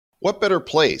What better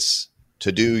place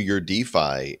to do your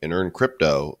DeFi and earn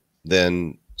crypto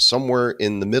than somewhere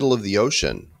in the middle of the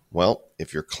ocean? Well,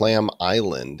 if you're Clam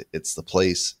Island, it's the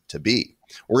place to be.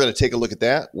 We're going to take a look at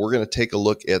that. We're going to take a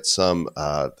look at some,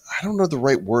 I don't know the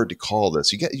right word to call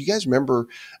this. You guys remember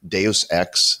Deus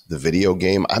Ex, the video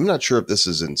game? I'm not sure if this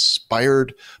is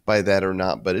inspired by that or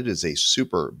not, but it is a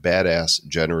super badass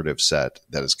generative set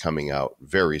that is coming out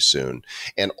very soon.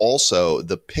 And also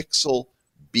the Pixel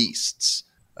Beasts,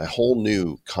 a whole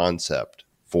new concept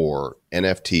for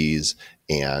NFTs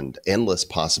and endless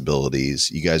possibilities.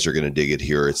 You guys are going to dig it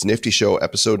here. It's Nifty Show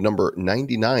episode number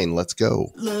 99. Let's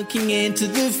go. Looking into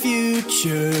the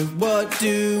future, what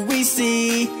do we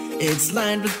see? It's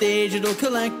lined with digital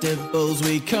collectibles.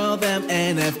 We call them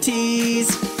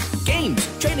NFTs.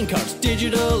 Games, trading cards,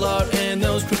 digital art, and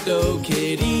those crypto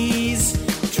kitties.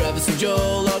 Travis and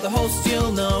Joel are the hosts,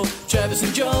 you'll know. Travis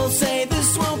and Joel say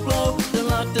this won't blow. They're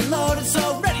locked and loaded,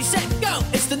 so ready, set, go.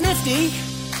 It's the Nifty,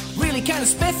 really kind of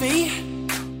spiffy.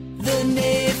 The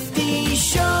Nifty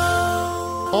Show.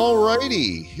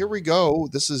 Alrighty, here we go.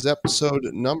 This is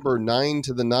episode number 9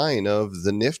 to the 9 of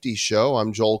The Nifty Show.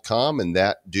 I'm Joel Comm, and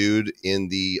that dude in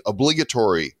the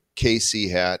obligatory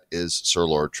KC hat is Sir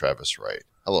Lord Travis Wright.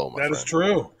 Hello, my friend. That is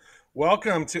true.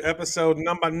 Welcome to episode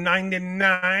number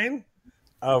 99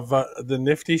 of The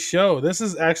Nifty Show. This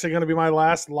is actually going to be my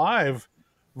last live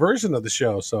version of the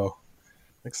show, so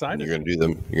excited. You're gonna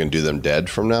do them dead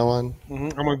from now on?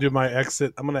 Mm-hmm. I'm gonna do my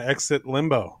exit. I'm gonna exit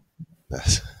limbo.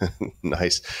 That's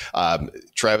nice.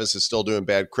 Travis is still doing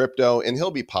bad crypto, and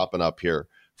he'll be popping up here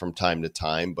from time to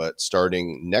time. But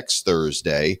starting next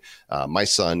Thursday, my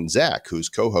son Zach, who's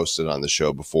co-hosted on the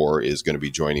show before, is going to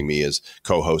be joining me as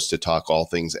co-host to talk all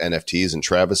things NFTs. And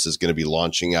Travis is going to be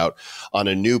launching out on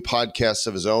a new podcast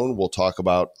of his own. We'll talk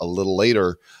about a little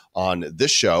later on this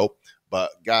show,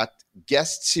 but got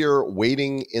guests here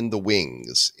waiting in the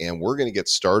wings, and we're going to get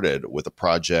started with a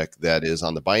project that is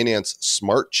on the Binance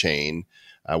Smart Chain.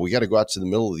 We got to go out to the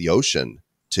middle of the ocean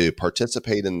to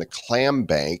participate in the Clam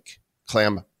Bake,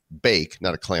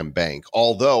 not a clam bank,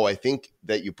 although I think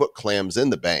that you put clams in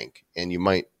the bank and you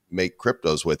might make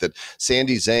cryptos with it.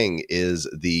 Sandy Zhang is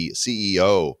the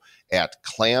CEO at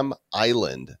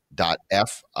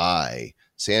clamisland.fi.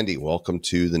 Sandy, welcome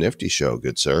to the Nifty Show,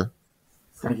 good sir.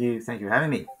 Thank you for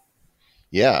having me.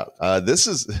 Yeah, this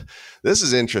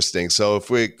is interesting. So if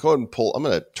we go ahead and pull, I'm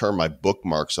going to turn my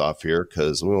bookmarks off here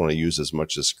because we want to use as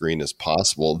much of the screen as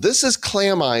possible. This is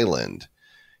Clam Island.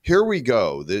 Here we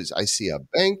go. I see a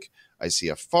bank, I see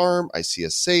a farm, I see a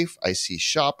safe, I see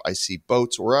shop, I see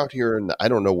boats. We're out here in, I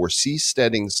don't know, we're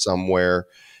seasteading somewhere,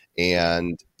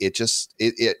 and it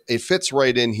fits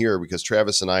right in here because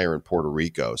Travis and I are in Puerto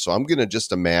Rico. So I'm going to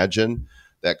just imagine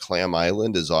that Clam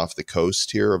Island is off the coast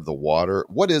here of the water.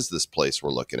 What is this place we're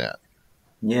looking at?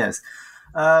 Yes.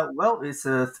 Well, it's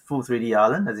a full 3D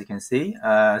island, as you can see.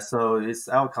 So it's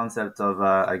our concept of,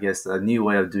 I guess, a new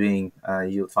way of doing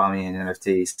yield farming and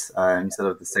NFTs instead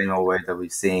of the same old way that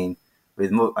we've seen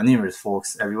with numerous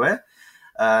forks everywhere.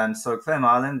 So Clam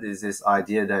Island is this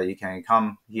idea that you can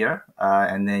come here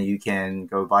and then you can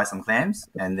go buy some clams,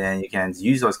 and then you can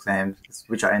use those clams,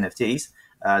 which are NFTs,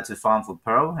 to farm for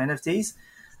Pearl NFTs.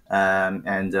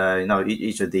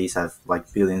 Each of these have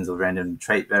like billions of random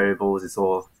trait variables. It's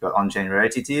all got on-chain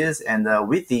rarity tiers. And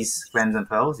with these clams and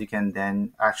pearls, you can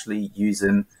then actually use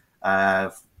them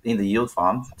in the yield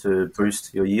farm to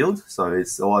boost your yield. So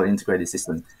it's all an integrated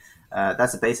system.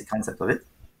 That's the basic concept of it.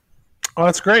 Oh,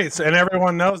 that's great. So, and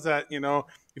everyone knows that,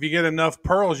 if you get enough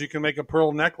pearls, you can make a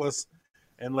pearl necklace.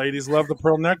 And ladies love the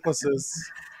pearl necklaces.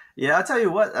 Yeah, I'll tell you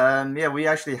what. We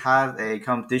actually have a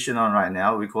competition on right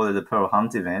now. We call it the Pearl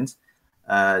Hunt event.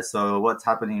 So what's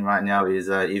happening right now is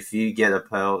if you get a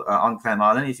pearl on Clam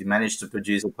Island, if you manage to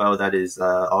produce a pearl that is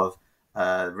of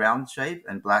round shape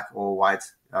and black or white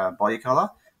body color,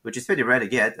 which is pretty rare to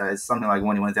get, it's something like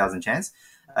 1 in 1,000 chance.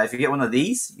 If you get one of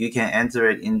these, you can enter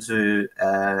it into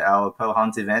our Pearl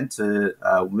Hunt event to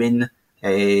win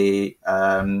a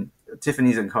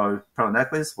Tiffany's & Co. pearl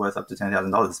necklace worth up to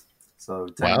 $10,000. So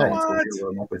wow.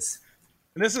 Necklace.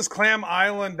 And this is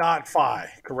clamisland.fi,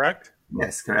 correct?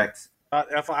 Yes, correct.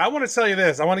 I want to tell you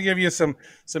this. I want to give you some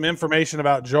information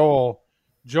about Joel.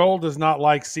 Joel does not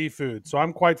like seafood, so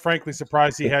I'm quite frankly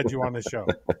surprised he had you on the show.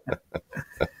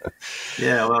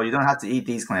 Yeah, well, you don't have to eat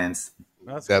these clams.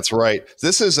 That's right.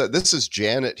 This is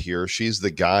Janet here. She's the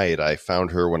guide. I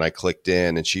found her when I clicked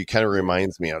in, and she kind of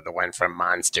reminds me of the one from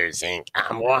Monsters, Inc.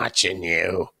 I'm watching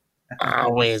you.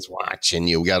 Always watching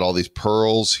you. We got all these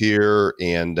pearls here,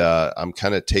 and I'm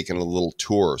kind of taking a little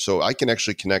tour. So I can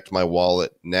actually connect my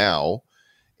wallet now,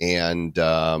 and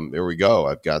here we go.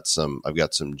 I've got some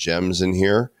gems in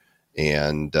here,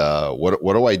 And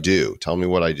what do I do? Tell me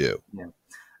what I do.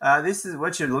 Yeah. This is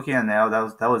what you're looking at now.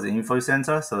 That was the info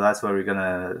center. So that's where we're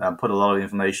gonna put a lot of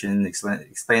information,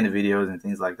 explain the videos and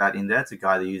things like that in there to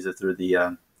guide the user through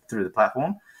the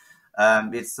platform.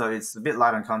 It's a bit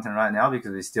light on content right now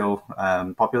because we're still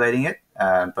populating it.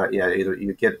 But yeah,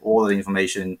 you get all the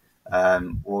information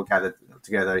all gathered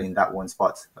together in that one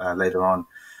spot later on.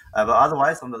 But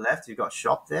otherwise, on the left, you've got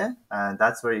shop there, and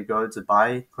that's where you go to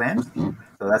buy clams.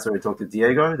 So that's where we talk to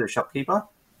Diego, the shopkeeper,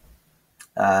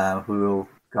 who will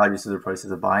guide you through the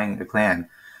process of buying a clam.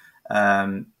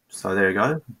 So there you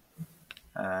go.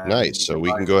 Nice. So we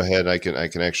can go ahead. I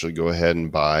can actually go ahead and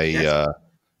buy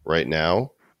right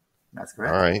now. That's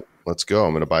correct. All right, let's go.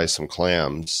 I'm going to buy some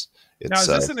clams. Now, is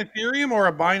this an Ethereum or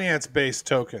a Binance-based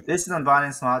token? This is on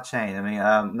Binance Smart Chain. I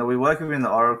mean, no, we're working with the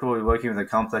Oracle. We're working with a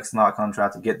complex smart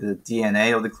contract to get the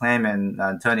DNA of the clam and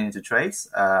turn it into trades.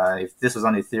 If this was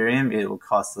on Ethereum, it would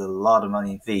cost a lot of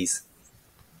money in fees.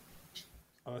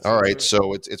 All right,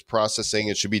 so it's processing.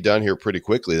 It should be done here pretty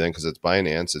quickly then because it's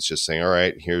Binance. It's just saying, all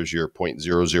right, here's your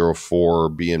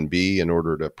 0.004 BNB in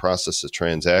order to process the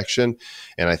transaction.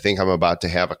 And I think I'm about to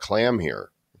have a clam here.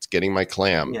 It's getting my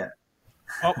clam. Yeah.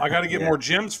 Oh, I got to get more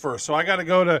gems first. So I got to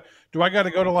go to. Do I got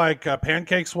to go to like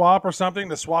Pancake Swap or something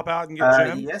to swap out and get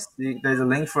gems? Yes, there's a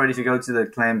link for it if you go to the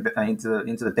Clam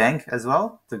into the bank as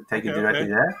well to take it directly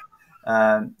there.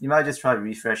 You might just try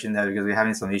refreshing there because we're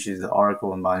having some issues with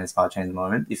Oracle and Binance Smart Chain at the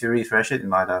moment. If you refresh it, you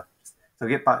might so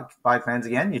get buy clams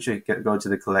again. You should go to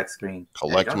the collect screen.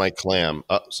 Collect my clam.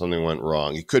 Oh, something went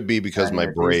wrong. It could be because my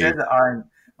Brave.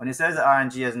 When it says the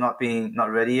RNG has not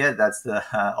ready yet, that's the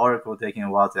Oracle taking a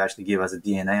while to actually give us a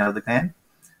DNA of the clam.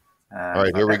 All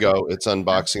right, here we go. It's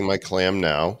unboxing my clam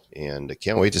now, and I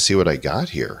can't wait to see what I got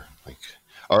here.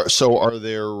 Are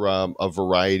there a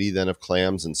variety then of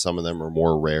clams, and some of them are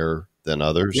more rare than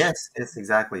others? Yes,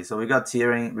 exactly. So we got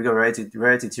tiering, we got rarity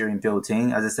tiering built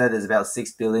in. As I said, there's about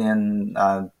 6 billion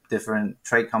different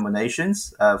trait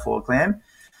combinations for a clam.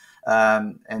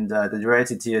 And the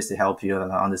rarity tiers to help you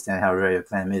understand how rare your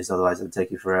clam is. Otherwise, it'll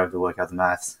take you forever to work out the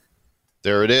maths.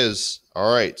 There it is.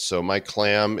 All right. So my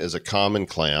clam is a common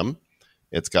clam.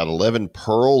 It's got 11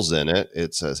 pearls in it.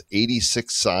 It says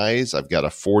 86 size. I've got a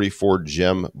 44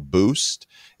 gem boost.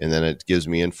 And then it gives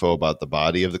me info about the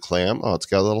body of the clam. Oh, it's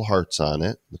got little hearts on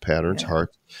it. The pattern's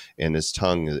heart. And his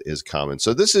tongue is common.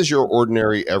 So this is your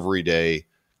ordinary everyday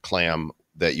clam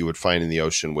that you would find in the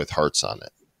ocean with hearts on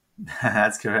it.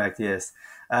 That's correct, yes.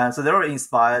 So they're all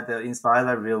inspired. They're inspired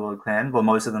by real-world clams. Well,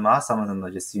 most of them are. Some of them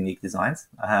are just unique designs.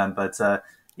 So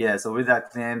with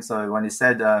that clam, so when you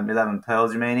said 11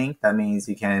 pearls remaining, that means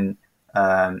you can,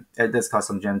 it does cost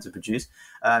some gems to produce.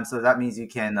 So that means you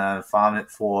can farm it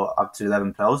for up to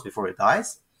 11 pearls before it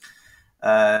dies.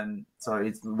 So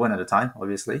it's one at a time,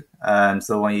 obviously.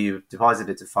 So when you deposit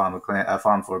it to farm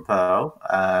for a pearl,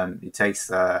 it takes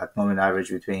normally an average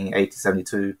between 8 to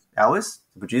 72 hours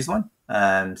to produce one.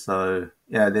 So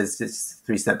yeah, there's this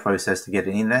 3-step process to get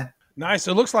it in there. Nice.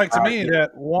 It looks like to me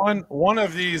that one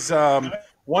of these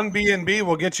one BNB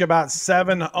will get you about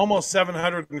almost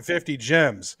 750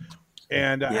 gems.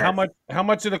 And how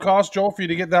much did it cost, Joel, for you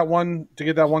to get that one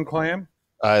clam?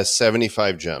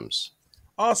 75 gems.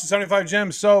 Oh, so 75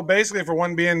 gems. So basically for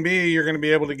one BNB, you're going to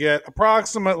be able to get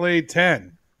approximately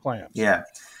 10 clams. Yeah.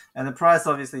 And the price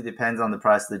obviously depends on the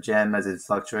price of the gem as it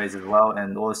fluctuates as well.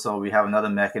 And also we have another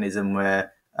mechanism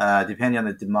where depending on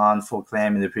the demand for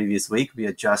clam in the previous week, we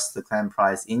adjust the clam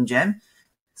price in gem.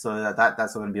 So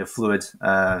that's going to be a fluid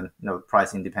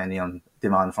pricing depending on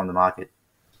demand from the market.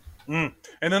 And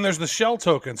then there's the shell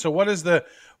token. So what is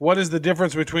the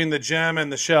difference between the gem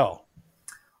and the shell?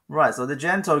 Right, so the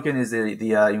gem token is the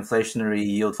inflationary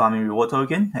yield farming reward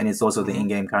token, and it's also the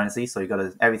in-game currency. So you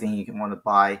got everything you want to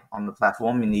buy on the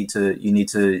platform. You need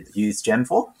to use gem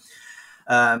for,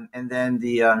 and then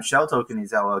the shell token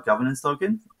is our governance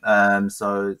token.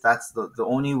 So that's the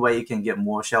only way you can get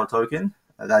more shell token.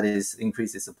 That is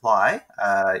increase the supply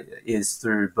is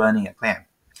through burning a clam.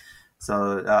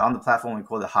 So on the platform we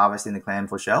call it harvesting the clam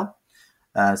for shell.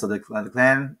 So the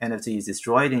clam NFT is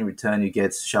destroyed. In return, you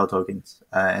get shell tokens.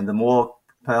 And the more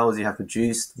pearls you have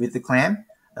produced with the clam,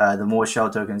 the more shell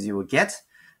tokens you will get.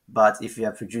 But if you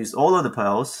have produced all of the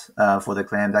pearls for the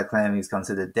clam, that clam is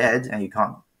considered dead, and you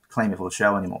can't claim it for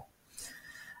shell anymore.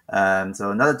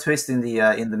 So another twist in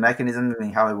the mechanism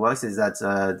and how it works is that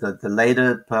the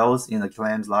later pearls in the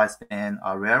clam's lifespan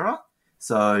are rarer.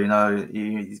 So,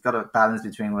 you've got a balance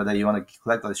between whether you want to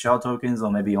collect those shell tokens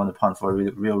or maybe you want to punt for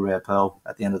a real rare pearl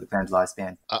at the end of the clam's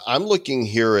lifespan. I'm looking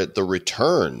here at the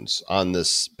returns on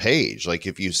this page. Like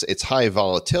it's high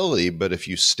volatility, but if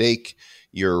you stake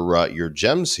your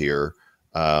gems here,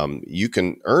 you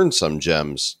can earn some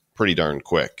gems pretty darn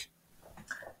quick.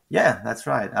 Yeah, that's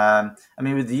right. I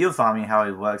mean, with the yield farming, how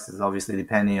it works is obviously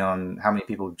depending on how many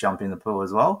people jump in the pool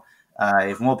as well.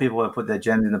 If more people have put their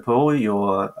gems in the pool,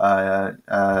 your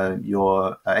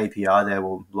APR there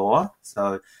will lower.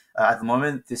 So at the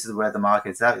moment, this is where the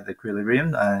market's at, the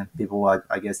equilibrium. People are,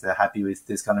 I guess, they're happy with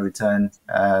this kind of return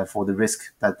for the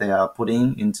risk that they are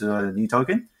putting into a new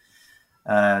token.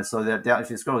 So they're down, if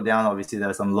you scroll down, obviously there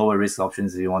are some lower risk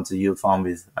options if you want to yield farm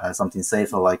with something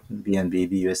safer like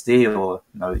BNB BUSD or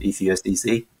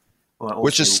ETHUSDC.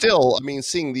 Which is still, I mean,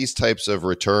 seeing these types of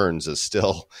returns is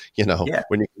still,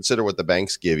 when you consider what the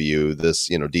banks give you, this,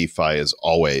 DeFi is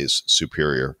always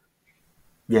superior.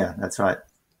 Yeah, that's right.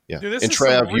 Yeah. Dude, and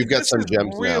Trav, you've got some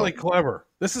gems really now. Clever.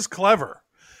 This is clever.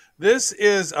 This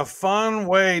is a fun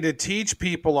way to teach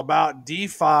people about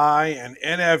DeFi and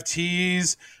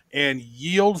NFTs and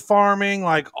yield farming,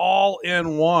 like all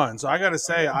in one. So I got to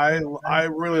say, I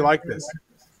really like this.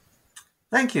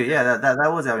 Thank you. Yeah,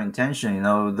 that was our intention.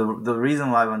 The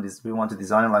reason why we want to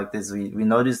design it like this, we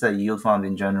noticed that yield farms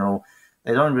in general,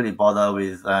 they don't really bother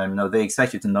with, they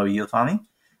expect you to know yield farming.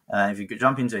 If you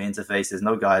jump into an interface, there's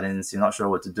no guidance, you're not sure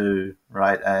what to do,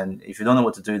 right? And if you don't know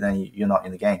what to do, then you're not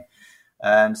in the game.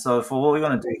 So for what we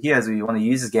want to do here is we want to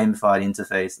use this gamified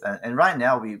interface. And right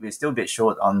now, we're still a bit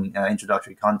short on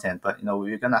introductory content, but,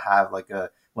 we're going to have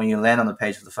when you land on the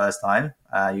page for the first time,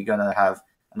 you're going to have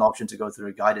an option to go through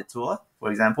a guided tour, for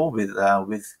example, with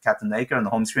Captain Naker on the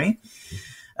home screen.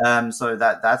 So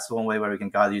that's one way where we can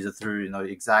guide the user through,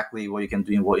 exactly what you can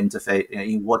do in what interface,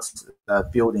 in what's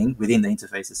building within the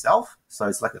interface itself. So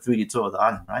it's like a 3D tour of the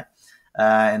island, right?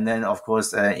 And then, of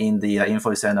course, in the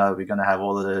info center, we're going to have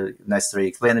all of the necessary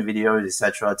explainer videos,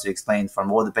 etc., to explain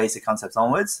from all the basic concepts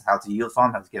onwards, how to yield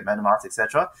farm, how to get MetaMask,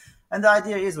 etc. And the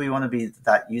idea is we want to be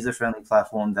that user-friendly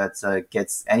platform that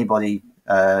gets anybody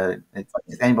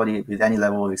with any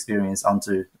level of experience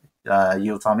onto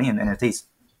yield farming and NFTs.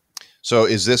 So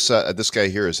is this guy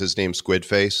here? Is his name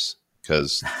Squidface?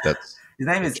 Because that's his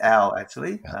name is Al,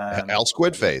 actually. Al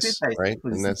Squidface, right?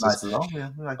 And that's nice as well. Yeah,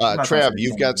 Trav,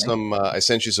 you've got some. I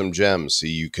sent you some gems, so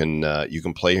you can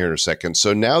play here in a second.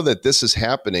 So now that this is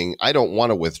happening, I don't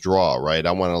want to withdraw, right?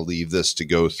 I want to leave this to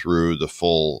go through the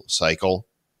full cycle.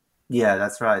 Yeah,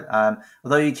 that's right.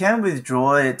 Although you can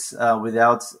withdraw it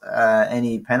without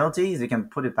any penalties, you can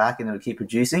put it back and it'll keep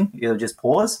producing. It'll just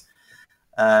pause.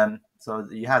 So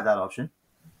you have that option.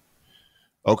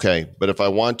 Okay, but if I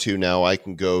want to now, I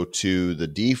can go to the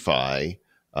DeFi,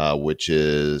 which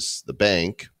is the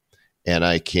bank, and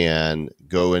I can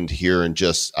go into here and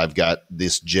I've got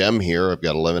this gem here. I've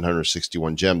got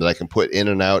 1,161 gem that I can put in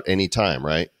and out anytime,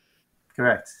 right?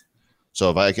 Correct. So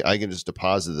if I can just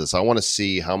deposit this, I want to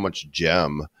see how much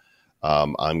gem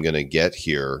I'm going to get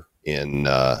here in,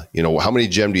 how many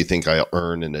gem do you think I'll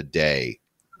earn in a day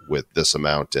with this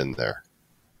amount in there?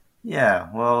 Yeah,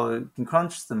 well, you can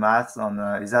crunch the maths on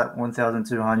is that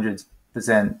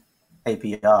 1,200%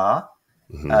 APR.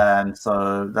 Mm-hmm.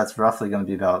 So that's roughly going to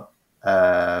be about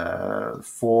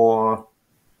 4%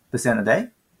 a day.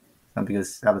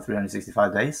 Because out of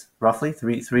 365 days, roughly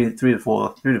 3.5 to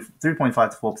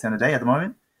 4% a day at the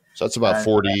moment. So that's about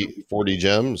 40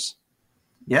 gems.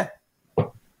 Yeah.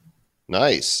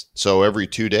 Nice. So every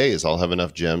 2 days, I'll have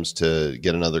enough gems to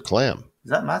get another Clam. Is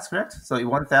that maths correct? So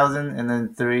 1,000 and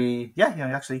then 3. Yeah,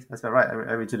 actually, that's about right.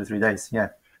 Every 2 to 3 days. Yeah.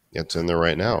 It's in there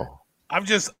right now. I've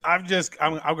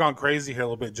gone crazy here a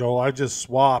little bit, Joel. I just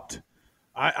swapped.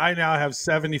 I now have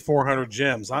 7,400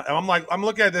 gems. I'm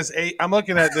looking at this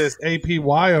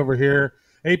APY over here,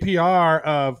 APR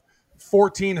of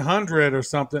 1,400 or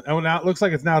something. Oh, now it looks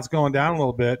like it's going down a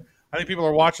little bit. I think people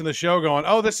are watching the show going,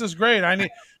 "Oh, this is great."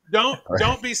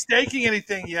 Don't be staking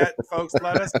anything yet, folks.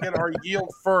 Let us get our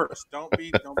yield first. Don't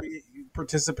be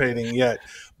participating yet.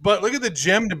 But look at the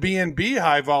gem to BNB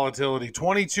high volatility,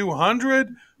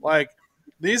 2,200. Like.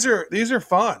 These are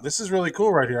fun. This is really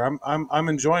cool right here. I'm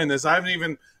enjoying this. I haven't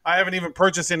even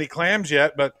purchased any clams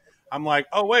yet, but I'm like,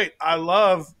 oh wait, I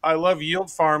love yield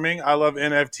farming. I love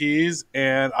NFTs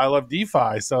and I love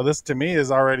DeFi. So this to me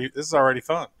is already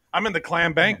fun. I'm in the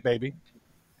clam bank, baby.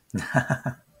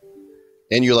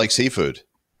 And you like seafood.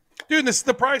 Dude,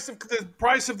 the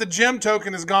price of the gem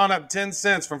token has gone up 10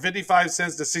 cents from 55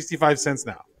 cents to 65 cents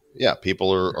now. Yeah,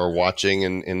 people are watching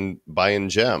and buying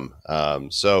gem.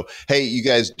 So, hey, you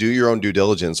guys do your own due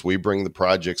diligence. We bring the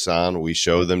projects on. We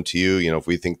show them to you. If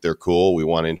we think they're cool, we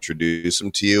want to introduce them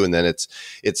to you. And then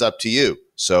it's up to you.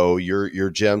 So your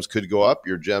gems could go up,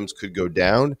 your gems could go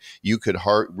down. You could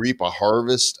reap a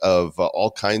harvest of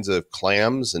all kinds of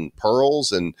clams and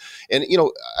pearls, and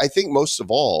I think most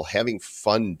of all, having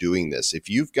fun doing this. If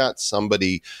you've got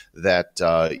somebody that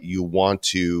you want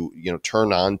to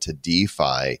turn on to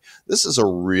DeFi, this is a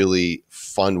really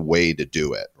fun way to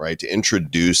do it, right? To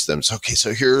introduce them. So, okay,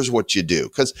 so here's what you do,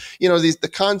 because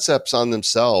the concepts on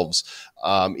themselves.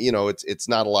 It's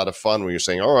not a lot of fun when you're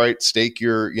saying, all right, stake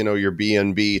your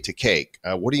BNB to cake.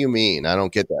 What do you mean? I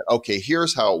don't get that. Okay,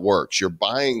 here's how it works. You're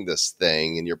buying this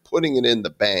thing and you're putting it in the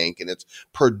bank and it's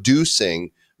producing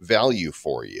value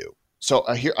for you. So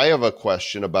here I have a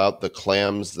question about the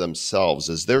clams themselves.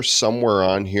 Is there somewhere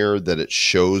on here that it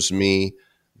shows me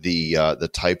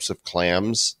the types of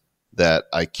clams that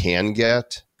I can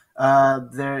get?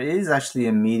 There is actually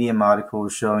a Medium article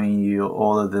showing you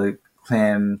all of the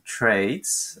Clam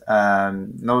traits.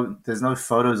 No, there's no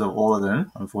photos of all of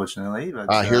them, unfortunately.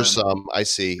 But here's some. I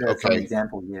see. Okay, some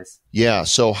examples. Yes. Yeah.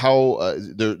 So how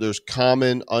there's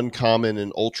common, uncommon,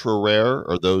 and ultra rare.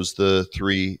 Are those the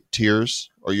three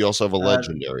tiers, or you also have a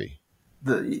legendary?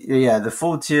 The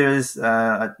full tiers.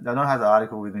 I don't have the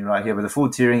article with me right here, but the full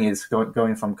tiering is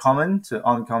going from common to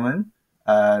uncommon.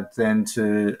 Then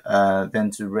to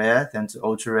rare, then to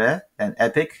ultra rare, then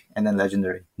epic, and then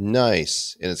legendary.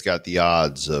 Nice, and it's got the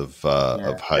odds of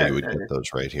how you would get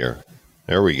those right here.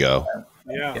 There we go.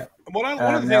 Yeah. One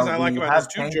of the things I like about this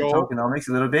too, Joel, tokenomics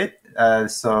a little bit.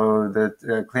 So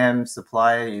the Clam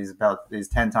supply is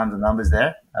 10 times the numbers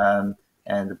there,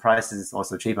 and the price is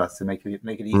also cheaper to make it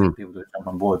easy for people to jump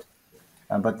on board.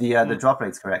 But the drop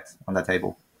rate's correct on that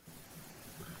table.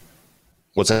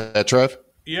 What's that, Trev?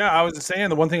 Yeah, I was just saying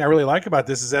the one thing I really like about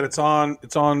this is that it's on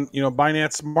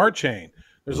Binance Smart Chain.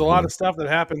 There's a lot of stuff that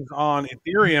happens on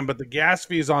Ethereum, but the gas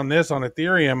fees on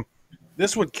Ethereum,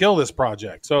 this would kill this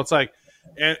project. So it's like,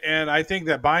 and I think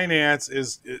that Binance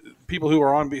is people who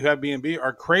have BNB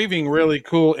are craving really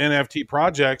cool NFT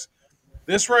projects.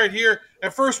 This right here,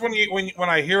 at first when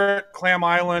I hear it, Clam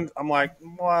Island, I'm like,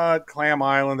 what? Clam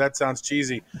Island? That sounds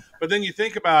cheesy. But then you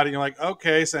think about it, and you're like,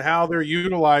 okay, so how they're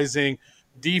utilizing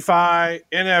DeFi,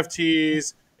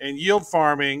 NFTs, and yield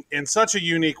farming in such a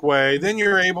unique way. Then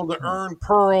you're able to earn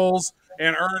pearls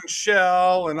and earn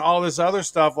shell and all this other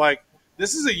stuff. Like,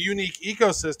 this is a unique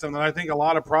ecosystem that I think a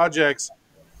lot of projects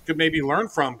could maybe learn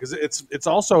from, because it's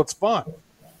fun.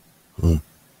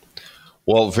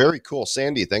 Well, very cool.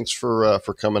 Sandy, thanks for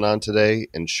coming on today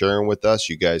and sharing with us.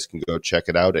 You guys can go check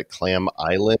it out at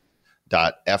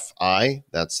clamisland.fi.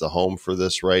 That's the home for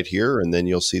this right here. And then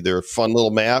you'll see their fun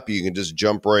little map. You can just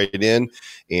jump right in.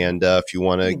 And if you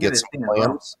want to get some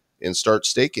clams and start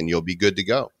staking, you'll be good to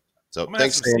go. So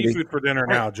thanks, Sandy. Seafood for dinner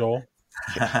now, Joel.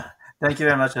 Thank you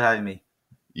very much for having me.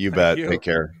 You bet. Take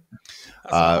care.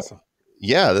 That's awesome.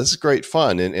 Yeah, this is great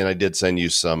fun. And I did send you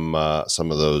some of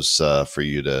those for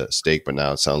you to stake, but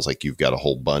now it sounds like you've got a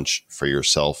whole bunch for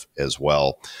yourself as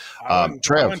well.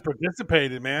 Trev, I haven't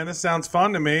participated, man. This sounds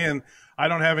fun to me, and I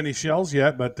don't have any shells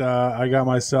yet, but I got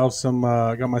myself some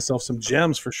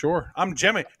gems for sure. I'm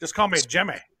Jemmy. Just call me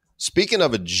Jemmy. Speaking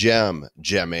of a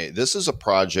Jemmy, this is a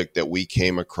project that we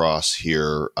came across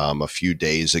here a few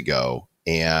days ago,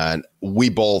 and we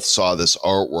both saw this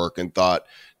artwork and thought,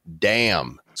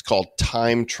 damn. It's called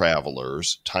Time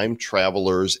Travelers.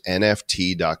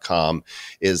 TimeTravelersNFT.com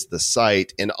is the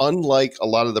site. And unlike a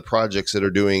lot of the projects that are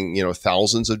doing,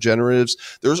 thousands of generatives,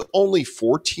 there's only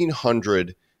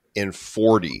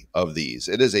 1,440 of these.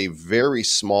 It is a very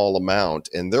small amount,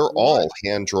 and they're all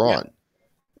hand-drawn. Yeah.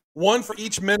 One for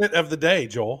each minute of the day,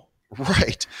 Joel.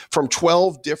 Right. From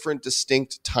 12 different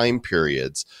distinct time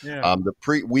periods. Yeah.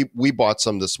 We bought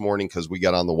some this morning because we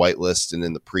got on the whitelist and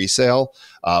in the pre-sale,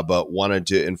 but wanted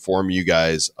to inform you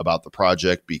guys about the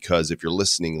project, because if you're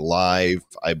listening live,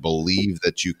 I believe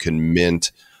that you can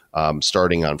mint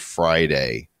starting on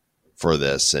Friday for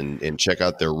this, and check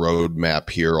out their roadmap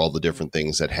here, all the different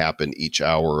things that happen each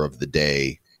hour of the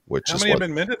day. How many have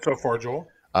been minted so far, Joel?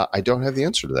 I don't have the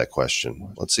answer to that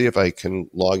question. Let's see if I can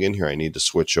log in here. I need to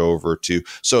switch over to.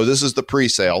 So this is the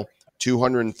pre-sale.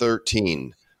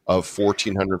 213 of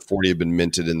 1,440 have been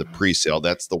minted in the pre-sale.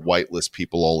 That's the whitelist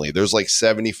people only. There's like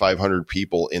 7,500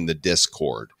 people in the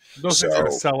Discord. Those things are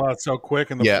going to sell out so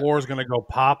quick, and the floor is going to go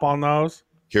pop on those.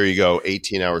 Here you go.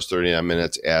 18 hours, 39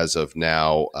 minutes as of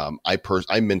now. I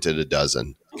minted a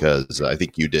dozen because I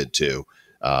think you did too.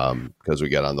 Because we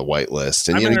got on the whitelist.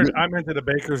 And I'm into the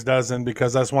baker's dozen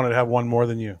because I just wanted to have one more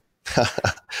than you.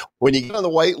 When you get on the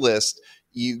whitelist,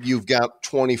 you've got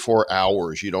 24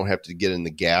 hours. You don't have to get in the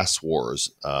gas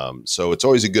wars. So it's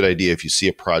always a good idea, if you see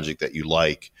a project that you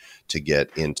like, to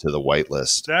get into the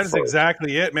whitelist. That is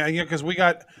exactly it, man. Because we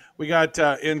got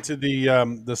into the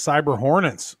Cyber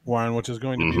Hornets one, which is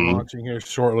going to be launching here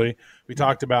shortly. We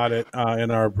talked about it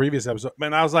in our previous episode.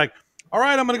 Man, I was like, all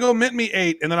right, I'm going to go mint me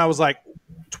 8. And then I was like,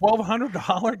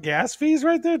 $1,200 gas fees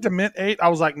right there to mint 8. I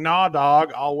was like, nah,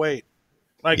 dog, I'll wait.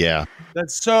 Like, yeah,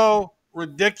 that's so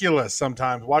ridiculous.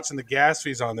 Sometimes watching the gas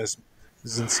fees on this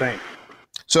is insane.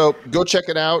 So go check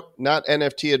it out. Not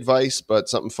NFT advice, but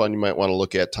something fun you might want to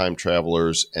look at.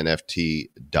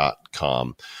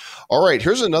 TimeTravellersNFT.com. All right,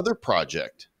 here's another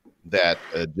project that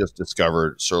just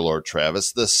discovered Sir Lord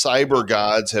Travis. The cyber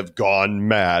gods have gone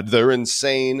mad. They're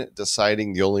insane,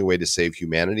 deciding the only way to save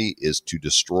humanity is to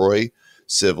destroy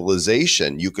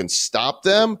civilization. You can stop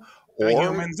them, or the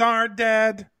humans are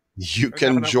dead. You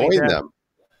can join them.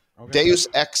 Okay.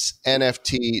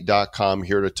 DeusXNFT.com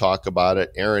here to talk about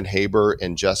it. Aaron Haber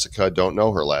and Jessica don't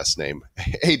know her last name.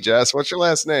 Hey, Jess, what's your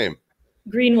last name?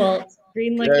 Greenwald.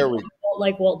 Green like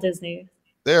Walt Disney.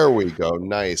 There we go.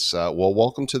 Nice. Well,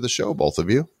 welcome to the show, both of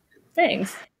you.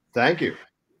 Thanks. Thank you.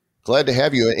 Glad to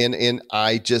have you. And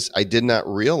I did not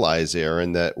realize,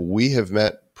 Aaron, that we have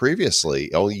met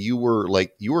previously. Oh, you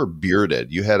were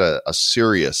bearded. You had a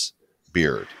serious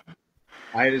beard.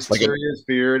 I had a serious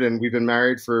beard, and we've been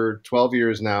married for 12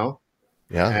 years now.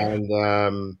 Yeah.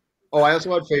 And, I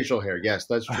also had facial hair. Yes,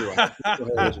 that's true.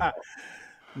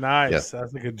 Nice. Yeah.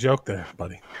 That's a good joke there,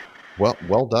 buddy.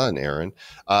 Well done, Aaron.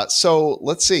 So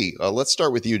let's see. Let's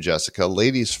start with you, Jessica.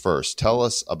 Ladies first. Tell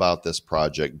us about this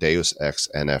project, Deus Ex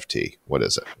NFT. What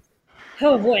is it?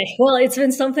 Oh, boy. Well, it's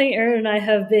been something Aaron and I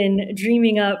have been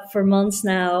dreaming up for months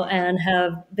now and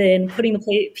have been putting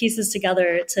the pieces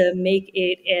together to make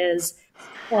it as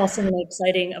awesome and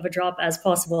exciting of a drop as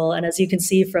possible. And as you can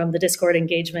see from the Discord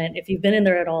engagement, if you've been in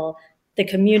there at all, the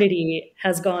community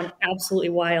has gone absolutely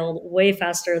wild, way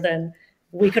faster than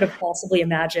we could have possibly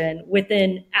imagined.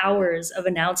 Within hours of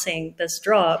announcing this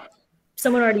drop,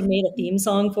 someone already made a theme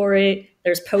song for it.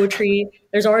 There's poetry.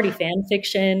 There's already fan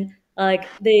fiction. Like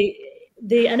the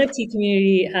NFT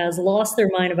community has lost their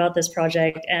mind about this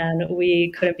project, and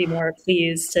we couldn't be more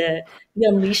pleased to be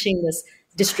unleashing this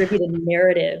distributed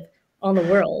narrative on the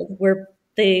world where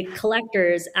the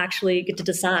collectors actually get to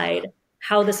decide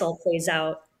how this all plays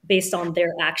out based on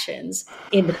their actions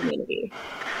in the community.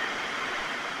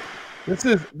 This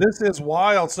is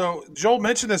wild. So Joel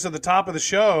mentioned this at the top of the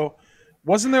show.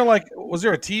 Was there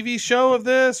a TV show of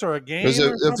this or a game? It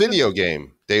was a video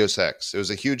game, Deus Ex. It was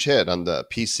a huge hit on the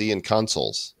PC and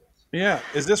consoles. Yeah.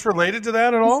 Is this related to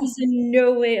that at all? This is in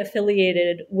no way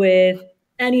affiliated with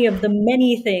any of the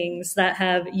many things that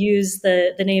have used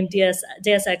the name Deus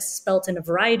Ex spelt in a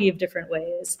variety of different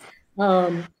ways.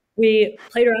 We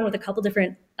played around with a couple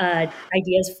different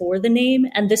ideas for the name,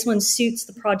 and this one suits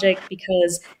the project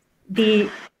because the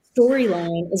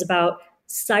storyline is about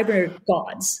cyber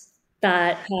gods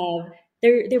that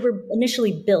they were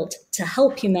initially built to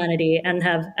help humanity and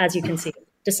have, as you can see,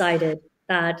 decided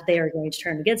that they are going to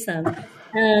turn against them.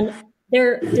 And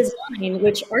their design,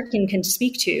 which Arkin can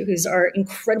speak to, who's our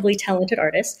incredibly talented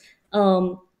artist,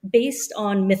 based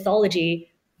on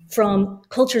mythology from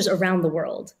cultures around the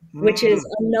world, which is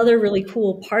another really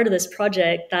cool part of this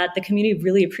project that the community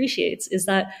really appreciates, is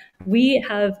that we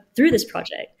have, through this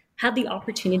project, had the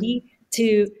opportunity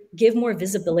to give more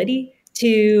visibility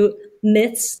to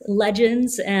myths,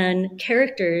 legends, and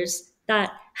characters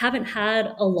that haven't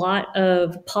had a lot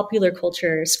of popular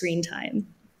culture screen time.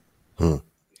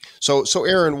 So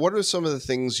Aaron, what are some of the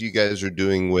things you guys are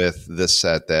doing with this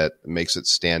set that makes it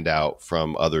stand out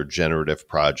from other generative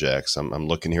projects? I'm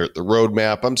looking here at the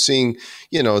roadmap. I'm seeing,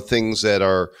 things that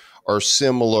are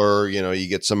similar. You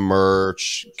get some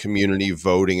merch, community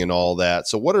voting, and all that.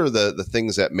 So what are the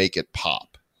things that make it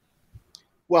pop?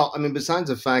 Well, I mean, besides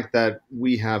the fact that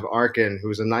we have Arkin,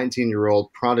 who's a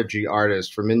 19-year-old prodigy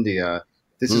artist from India,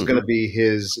 this is going to be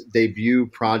his debut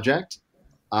project.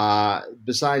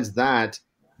 Besides that,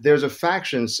 there's a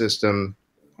faction system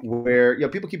where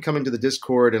people keep coming to the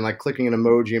Discord and like clicking an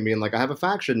emoji and being like, I have a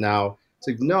faction now. It's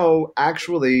like, no,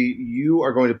 actually, you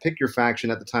are going to pick your faction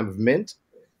at the time of mint,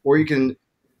 or you can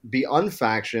be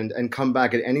unfactioned and come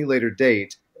back at any later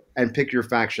date and pick your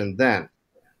faction then.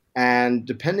 And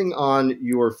depending on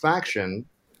your faction,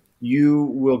 you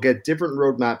will get different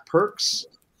roadmap perks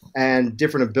and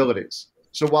different abilities.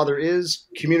 So while there is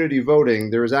community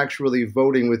voting, there is actually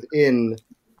voting within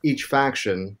each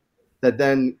faction that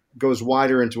then goes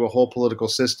wider into a whole political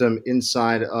system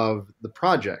inside of the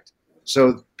project.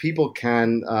 So people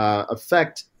can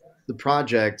affect the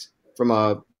project from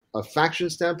a faction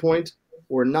standpoint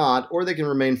or not, or they can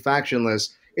remain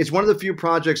factionless. It's one of the few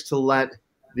projects to let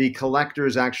the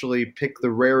collectors actually pick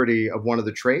the rarity of one of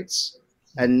the traits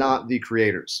and not the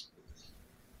creators.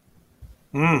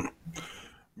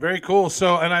 Very cool.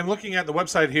 So, and I'm looking at the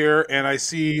website here, and I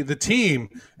see the team.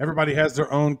 Everybody has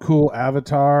their own cool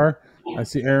avatar. I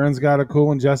see Aaron's got a cool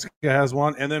one. Jessica has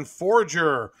one. And then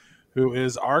Forger, who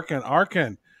is Arkin.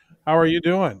 Arkin, how are you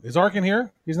doing? Is Arkin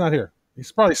here? He's not here.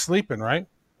 He's probably sleeping, right?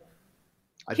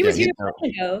 He was here a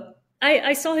moment ago.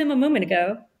 I saw him a moment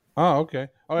ago. Oh, okay.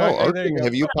 Arkin,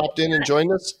 have you popped in and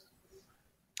joined us?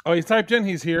 Oh, he typed in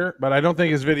he's here, but I don't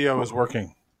think his video is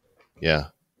working. Yeah.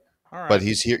 All right. But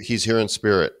he's here. He's here in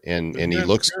spirit, and he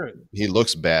looks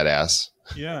badass.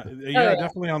 Yeah,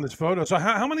 definitely on this photo. So,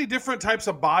 how many different types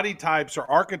of body types or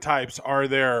archetypes are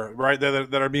there, right?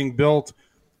 That are being built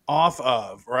off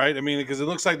of, right? I mean, because it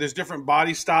looks like there's different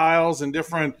body styles and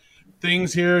different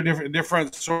things here,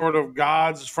 different sort of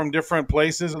gods from different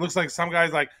places. It looks like some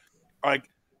guys like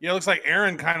it looks like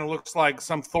Aaron kind of looks like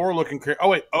some Thor looking. Oh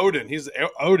wait, Odin. He's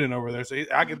Odin over there. So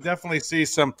I could definitely see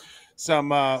some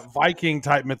Viking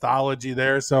type mythology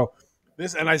there. So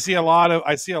this, and I see a lot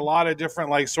of different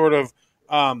like sort of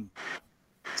a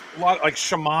lot like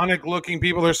shamanic looking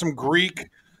people. There's some Greek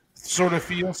sort of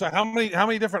feel. So how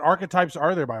many different archetypes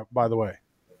are there by the way?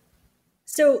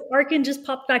 So Arkin just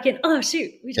popped back in. Oh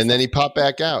shoot! And then he popped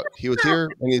back out. He was here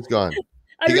and he's gone.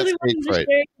 I really wanted to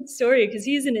share his story because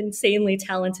he's an insanely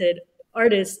talented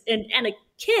artist and a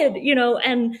kid,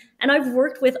 and I've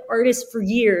worked with artists for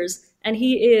years, and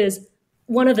he is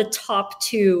one of the top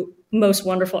 2 most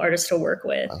wonderful artists to work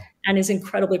with. Wow. And is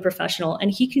incredibly professional,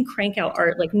 and he can crank out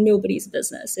art like nobody's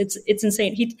business. It's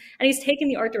insane. He's taken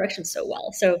the art direction so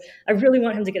well. So I really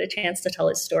want him to get a chance to tell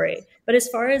his story. But as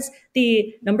far as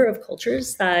the number of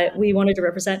cultures that we wanted to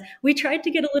represent, we tried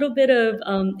to get a little bit of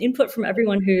input from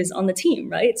everyone who's on the team,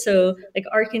 right? So like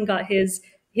Arkin got his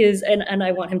and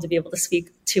I want him to be able to speak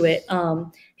to it.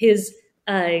 His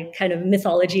kind of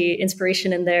mythology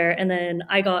inspiration in there. And then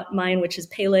I got mine, which is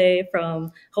Pele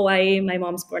from Hawaii. My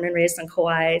mom's born and raised on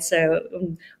Kauai, so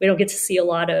we don't get to see a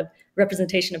lot of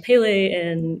representation of Pele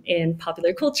in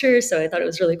popular culture. So I thought it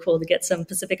was really cool to get some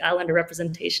Pacific Islander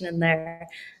representation in there.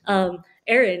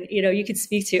 Aaron, you could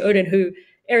speak to Odin,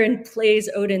 Aaron plays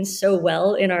Odin so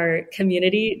well in our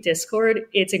community Discord.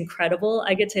 It's incredible.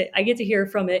 I get to hear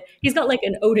from it. He's got like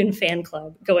an Odin fan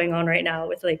club going on right now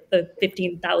with like the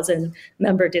 15,000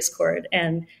 member Discord,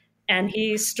 and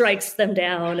he strikes them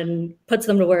down and puts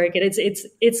them to work. And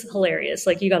it's hilarious.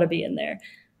 Like you got to be in there.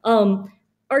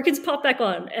 Arkin's popped back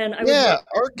on, and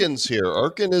Arkin's here.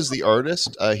 Arkin is the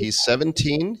artist. He's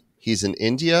 17. He's in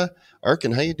India.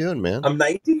 Arkin, how you doing, man? I'm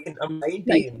 19.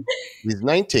 He's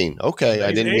 19. Okay,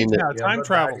 I didn't mean to. Time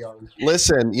travel.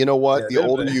 Listen, you know what? The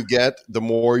older you get, the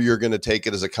more you're going to take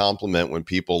it as a compliment when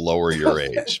people lower your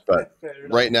age. But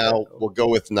right now, we'll go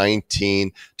with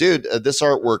 19. Dude, this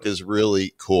artwork is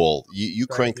really cool. You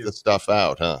crank the stuff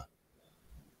out, huh?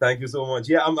 Thank you so much.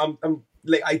 Yeah, I'm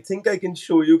like, I think I can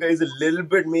show you guys a little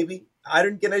bit, maybe.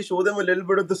 Aaron, can I show them a little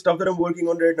bit of the stuff that I'm working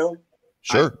on right now?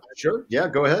 Sure. Sure. Yeah,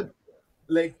 go ahead.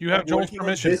 Like you have Joel's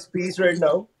permission. This piece right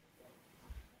now.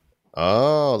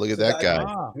 Oh, look at that guy.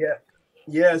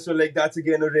 Yeah. So like that's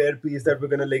again a rare piece that we're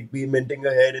gonna like be minting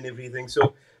ahead and everything.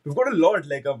 So we've got a lot.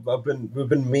 Like we've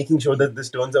been making sure that this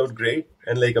turns out great.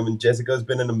 And like Jessica's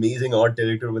been an amazing art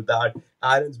director with that.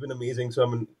 Aaron's been amazing. So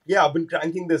I've been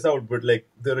cranking this out, but like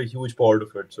they're a huge part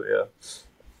of it. So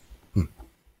yeah.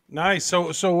 Nice.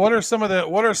 So what are some of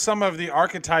the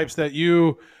archetypes that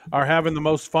you are having the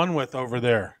most fun with over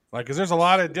there? Like, because there's a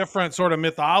lot of different sort of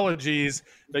mythologies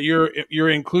that you're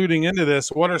including into this.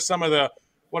 What are some of the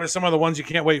ones you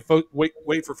can't wait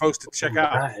for folks to check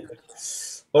out?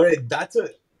 All right, that's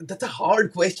a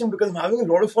hard question because I'm having a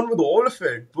lot of fun with all of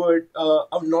it. But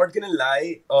I'm not gonna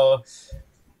lie.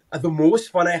 The most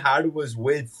fun I had was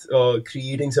with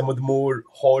creating some of the more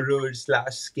horror /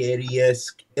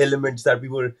 scary-esque elements that we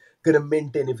were gonna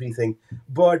mint and everything.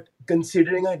 But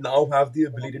considering I now have the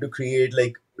ability to create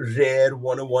like rare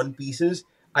one-on-one pieces,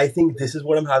 I think this is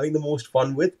what I'm having the most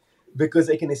fun with, because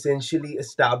I can essentially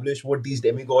establish what these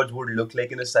demigods would look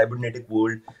like in a cybernetic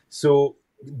world. So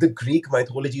the Greek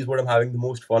mythology is what I'm having the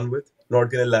most fun with,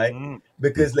 not gonna lie,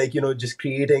 because like, just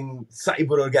creating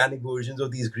cyber organic versions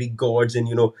of these Greek gods and,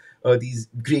 these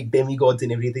Greek demigods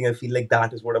and everything, I feel like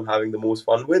that is what I'm having the most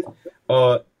fun with.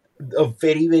 A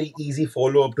very, very easy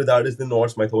follow-up to that is the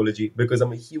Norse mythology, because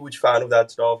I'm a huge fan of that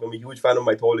stuff. I'm a huge fan of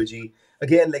mythology.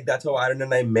 Again, like that's how Aaron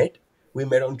and I met. We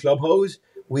met on Clubhouse.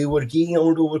 We were geeking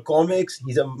out over comics.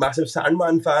 He's a massive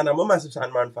Sandman fan. I'm a massive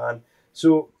Sandman fan.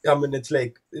 So, it's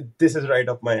like, this is right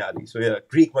up my alley. So, yeah,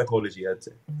 Greek mythology, I'd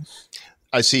say.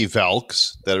 I see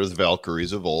Valks, that are the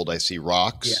Valkyries of old. I see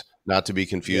rocks. Not to be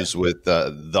confused with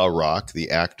The Rock, the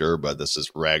actor, but this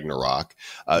is Ragnarok.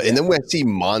 And then we see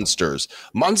monsters.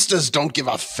 Monsters don't give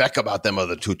a feck about them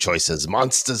other two choices.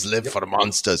 Monsters live for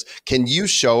monsters. Can you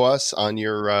show us on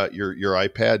your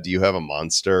iPad? Do you have a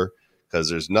monster? Because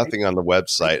there's nothing on the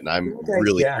website, and I'm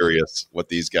really curious what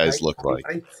these guys look like.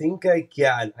 I think I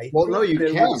can. No, you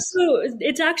can't. So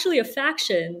it's actually a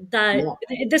faction that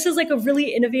this is like a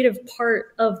really innovative part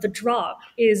of the drop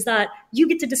is that you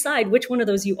get to decide which one of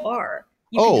those you are.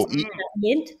 You can decide at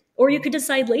mint, or you could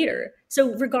decide later.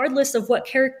 So regardless of what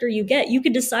character you get, you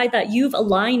could decide that you've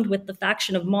aligned with the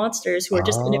faction of monsters who are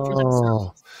just in it for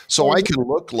themselves. So I can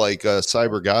look like a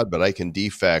cyber god, but I can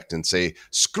defect and say,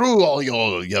 screw all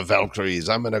your Valkyries.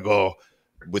 I'm going to go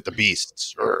with the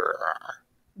beasts.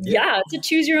 Yeah, it's a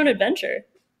choose your own adventure.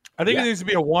 I think it needs to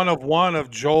be a 1-of-1 of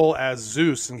Joel as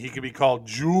Zeus, and he could be called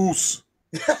Juice.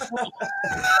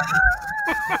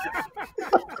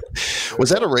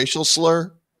 Was that a racial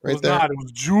slur right there? It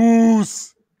was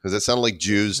Juice. Because it sounded like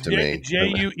Jews to me.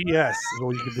 Jues is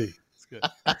what you could be. It's good.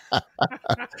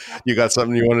 You got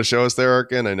something you want to show us there,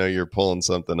 Arkin? I know you're pulling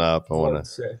something up. I want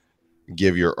to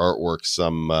give your artwork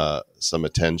some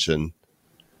attention.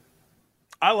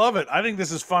 I love it. I think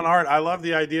this is fun art. I love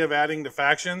the idea of adding the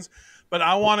factions, but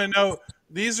I want to know,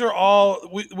 these are all,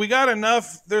 we got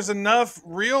enough, there's enough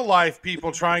real life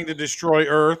people trying to destroy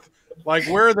Earth. Like,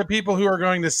 where are the people who are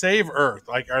going to save Earth?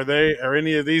 Like, are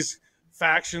any of these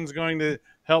factions going to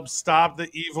help stop the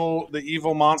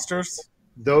evil monsters?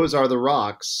 Those are the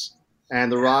rocks,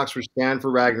 and the rocks, which stand for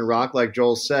Ragnarok, like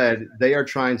Joel said, they are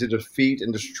trying to defeat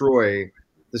and destroy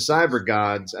the cyber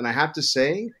gods. And I have to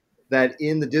say that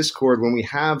in the Discord, when we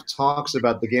have talks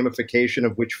about the gamification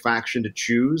of which faction to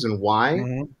choose and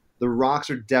why, the rocks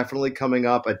are definitely coming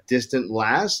up a distant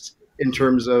last in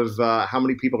terms of how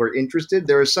many people are interested.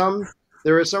 There are some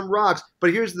rocks,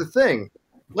 but here's the thing.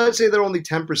 Let's say that only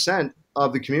 10%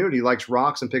 of the community likes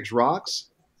rocks and picks rocks.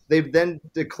 They've then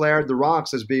declared the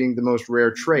rocks as being the most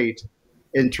rare trait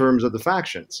in terms of the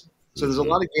factions. So there's a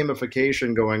lot of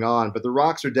gamification going on, but the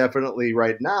rocks are definitely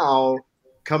right now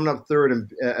coming up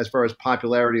third as far as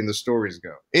popularity in the stories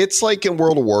go. It's like in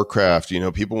World of Warcraft,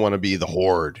 people want to be the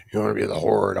Horde. You want to be the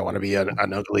Horde. I want to be an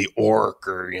ugly orc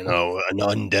or, an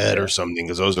undead or something,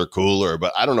 because those are cooler.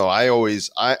 But I don't know.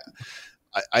 I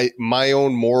my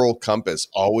own moral compass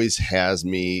always has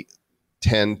me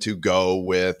tend to go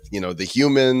with, the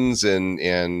humans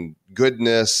and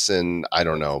goodness. And I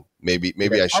don't know, maybe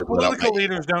I should. Our political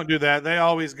leaders don't do that. They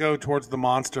always go towards the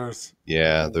monsters.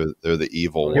 Yeah, they're the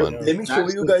evil one. Let me show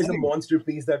you guys a monster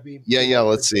piece that we. Yeah,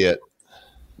 let's see it.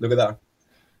 Look at that.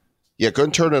 Yeah, go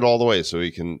and turn it all the way so we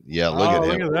can. Yeah, look at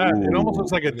him. Look at that. It almost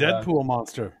looks like a Deadpool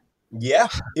monster. Yeah,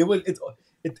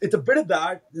 it's a bit of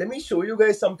that. Let me show you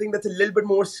guys something that's a little bit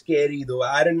more scary, though.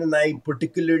 Aaron and I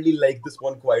particularly like this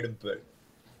one quite a bit.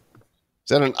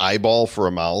 Is that an eyeball for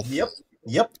a mouth? Yep.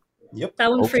 That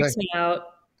one freaks me out.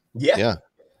 Yeah.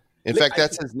 In fact,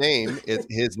 that's his name.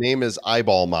 His name is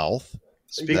Eyeball Mouth.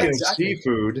 Speaking of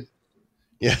seafood.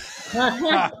 Yeah.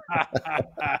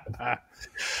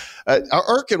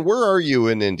 Arkin, where are you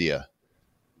in India?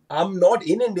 I'm not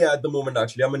in India at the moment,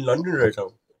 actually. I'm in London right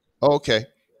now. Oh, okay.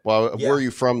 Well, where are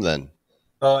you from then?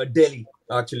 Delhi,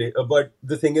 actually. But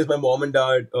the thing is, my mom and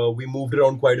dad, we moved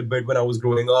around quite a bit when I was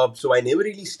growing up. So I never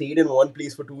really stayed in one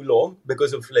place for too long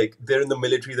because of they're in the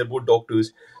military, they're both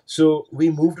doctors. So we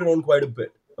moved around quite a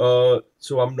bit.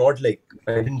 So I'm not I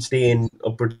didn't stay in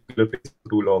a particular place for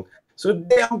too long. So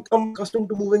I'm accustomed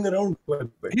to moving around quite a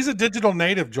bit. He's a digital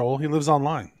native, Joel. He lives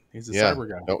online. He's a cyber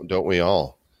guy. Don't we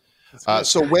all?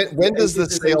 So when does the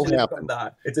sale happen?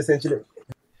 It's essentially.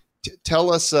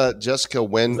 Tell us, Jessica,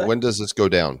 when does this go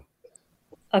down?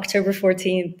 October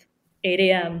 14th, 8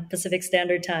 a.m. Pacific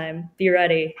Standard Time. Be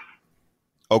ready.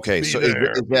 Okay, so is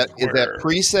that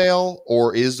pre-sale,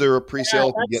 or is there a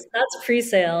pre-sale? That's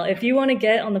pre-sale. If you want to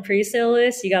get on the pre-sale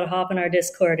list, you got to hop in our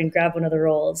Discord and grab one of the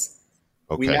rolls.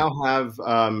 Okay. We now have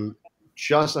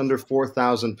just under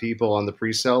 4,000 people on the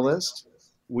pre-sale list.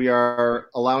 We are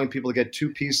allowing people to get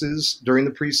 2 pieces during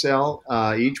the pre-sale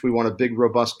each. We want a big,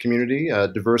 robust community, a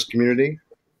diverse community.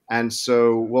 And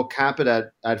so we'll cap it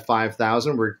at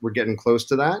 5,000. We're getting close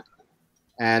to that.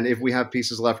 And if we have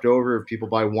pieces left over, if people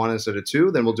buy 1 instead of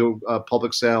 2, then we'll do a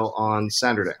public sale on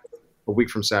Saturday, a week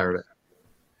from Saturday.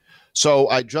 So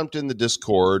I jumped in the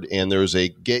Discord, and there's a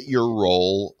Get Your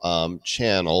Roll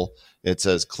channel. It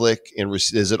says click and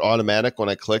is it automatic when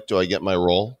I click? Do I get my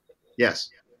roll? Yes.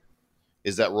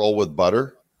 Is that roll with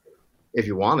butter? If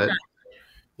you want it.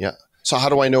 Yeah. So how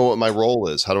do I know what my roll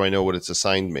is? How do I know what it's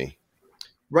assigned me?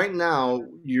 Right now,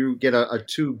 you get a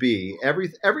 2B.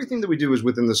 Everything that we do is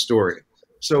within the story.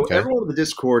 So Okay. everyone in the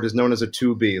Discord is known as a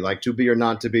 2B, like to be or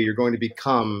not to be. You're going to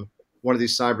become one of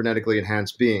these cybernetically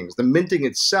enhanced beings. The minting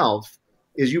itself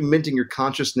is you minting your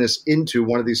consciousness into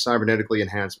one of these cybernetically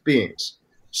enhanced beings.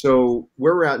 So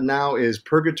where we're at now is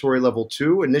Purgatory level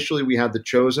 2. Initially, we had the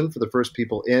Chosen for the first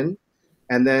people in,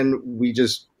 and then we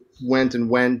just went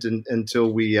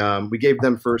until we gave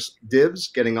them first dibs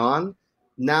getting on.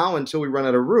 Now, until we run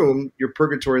out of room, your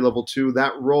Purgatory level 2,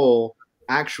 that role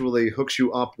actually hooks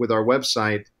you up with our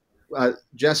website.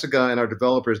 Jessica and our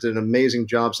developers did an amazing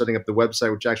job setting up the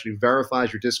website, which actually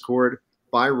verifies your Discord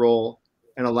by role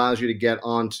and allows you to get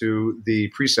onto the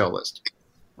pre-sale list.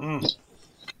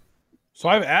 So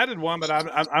I've added one, but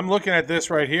I'm looking at this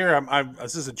right here.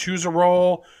 This is a choose a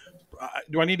role.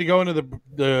 Do I need to go into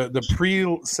the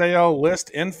pre-sale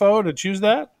list info to choose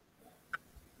that?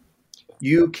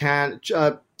 You can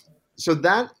so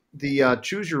that the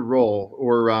choose your role,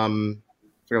 or I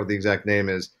forget what the exact name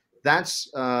is. That's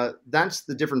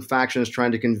the different factions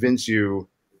trying to convince you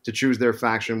to choose their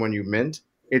faction when you mint.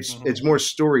 It's more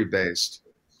story based.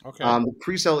 Okay. The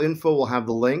pre-sale info will have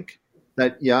the link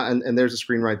that and there's a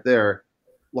screen right there.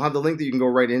 We'll have the link that you can go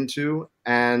right into,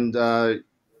 and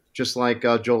just like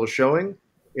Joel is showing,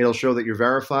 it'll show that you're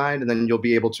verified, and then you'll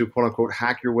be able to quote unquote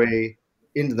hack your way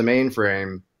into the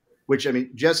mainframe. Which, I mean,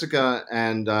 Jessica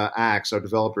and Axe, our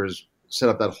developers, set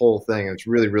up that whole thing, and it's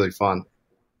really, really fun.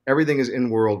 Everything is in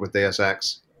world with Deus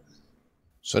Ex.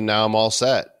 So now I'm all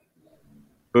set.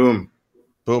 Boom.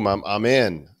 Boom. I'm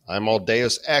in. I'm all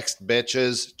Deus Ex,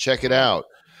 bitches. Check it out.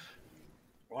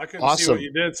 Well, I couldn't see what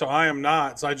you did, so I am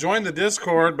not. So I joined the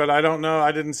Discord, but I don't know.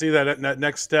 I didn't see that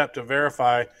next step to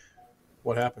verify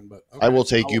what happened. But okay. I will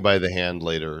take you by the hand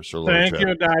later, Sir Lord. Thank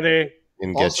you, Daddy.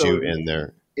 And get Also, you in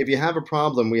there. If you have a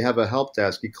problem, we have a help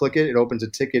desk. You click it, it opens a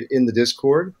ticket in the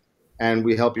Discord, and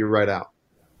we help you right out.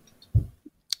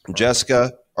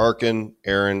 Jessica, Arkin,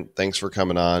 Aaron, thanks for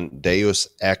coming on. Deus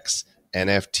Ex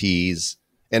NFTs,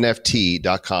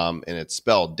 NFT.com, and it's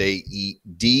spelled DEUS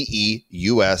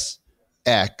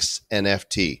X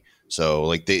NFT. So,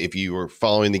 like, if you were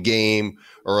following the game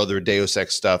or other Deus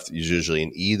Ex stuff, there's usually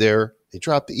an E there. They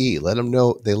drop the E. Let them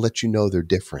know. They let you know they're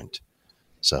different.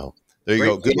 So, there you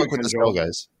go. Good luck with the spell,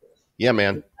 guys. Yeah,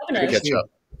 man. Good catch up.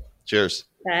 Cheers.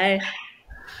 Bye.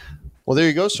 Well, there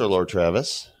you go, Sir Lord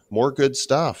Travis. More good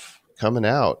stuff coming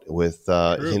out with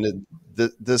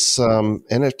this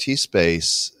NFT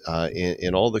space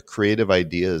in all the creative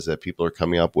ideas that people are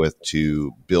coming up with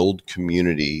to build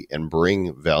community and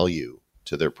bring value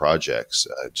to their projects.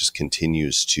 Just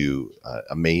continues to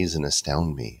amaze and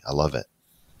astound me. I love it.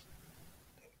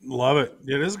 Love it.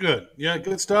 It is good. Yeah,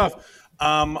 good stuff.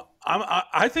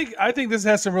 I think this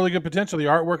has some really good potential. The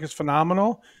artwork is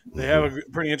phenomenal. They have a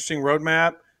pretty interesting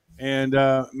roadmap, and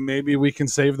maybe we can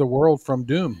save the world from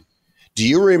doom. Do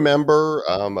you remember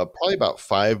probably about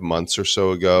 5 months or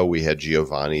so ago, we had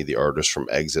Giovanni, the artist from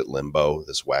Exit Limbo,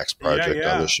 this wax project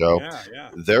on the show.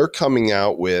 Yeah. They're coming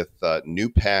out with new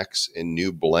packs and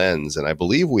new blends, and I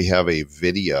believe we have a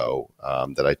video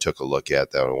that I took a look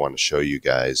at that I want to show you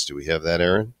guys. Do we have that,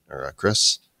 Aaron or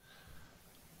Chris?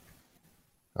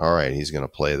 All right, he's going to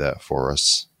play that for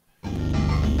us.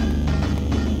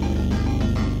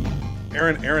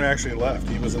 Aaron actually left.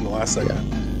 He was in the last segment.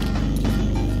 Yeah.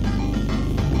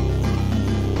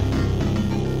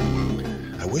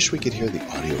 I wish we could hear the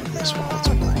audio of this one. Let's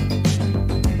play.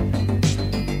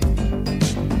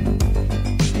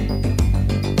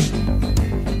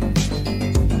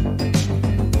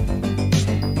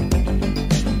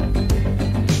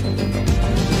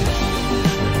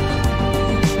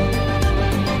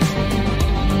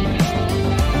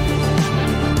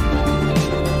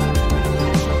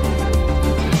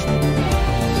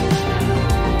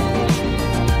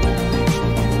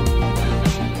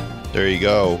 There you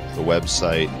go. The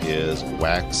website is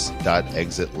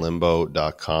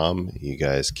wax.exitlimbo.com. You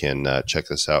guys can check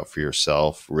this out for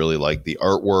yourself. Really like the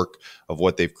artwork of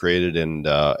what they've created, and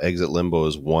Exit Limbo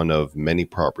is one of many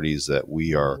properties that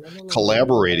we are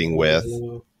collaborating with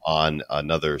on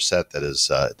another set that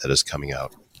is coming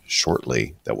out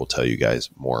shortly that we'll tell you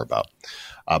guys more about.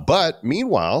 But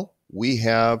meanwhile, we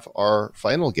have our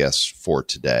final guest for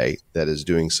today that is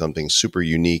doing something super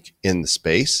unique in the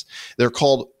space. They're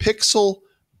called Pixel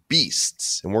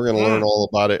Beasts, and we're going to learn all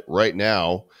about it right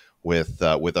now with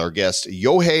our guest,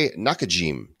 Yohei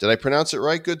Nakajima. Did I pronounce it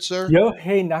right, good sir?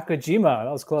 Yohei Nakajima.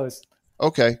 That was close.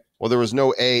 Okay. Well, there was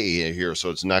no A here, so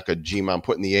it's Nakajima. I'm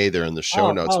putting the A there in the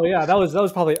show notes. Oh, yeah. That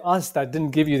was probably us that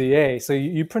didn't give you the A. So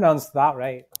you pronounced that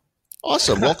right.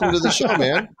 Awesome. Welcome to the show,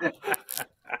 man.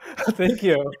 Thank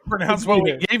you. You pronounced what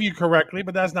we gave you correctly,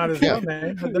 but that's not his real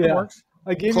name. But that works.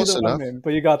 I gave Close you the enough. wrong name,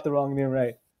 but you got the wrong name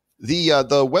right.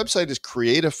 The website is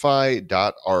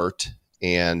creatify.art,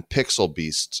 and Pixel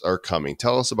Beasts are coming.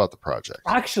 Tell us about the project.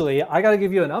 Actually, I got to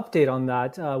give you an update on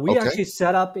that. We actually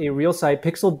set up a real site,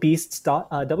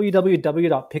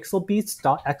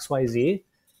 www.pixelbeasts.xyz.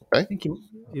 Okay. I think you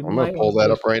I'm going to pull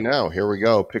that up right now. Here we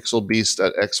go.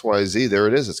 Pixelbeast.xyz. There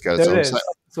it is. It's got its own site.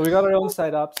 So we got our own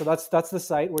site up. So that's the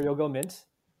site where you'll go mint.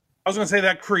 I was going to say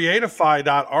that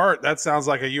creatify.art, that sounds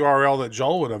like a URL that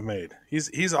Joel would have made.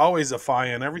 He's always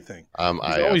a-fying everything. He's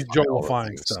always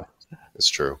Joel-fying stuff. It's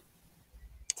true.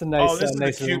 It's a nice. This is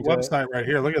a cute website right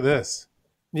here. Look at this.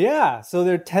 Yeah. So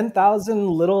there are 10,000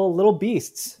 little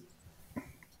beasts.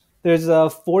 There's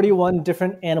 41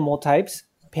 different animal types: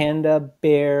 panda,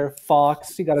 bear,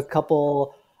 fox. You got a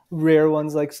couple rare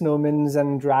ones like snowmans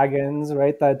and dragons,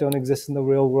 right? That don't exist in the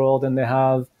real world, and they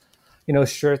have,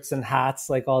 shirts and hats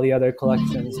like all the other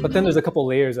collections. But then there's a couple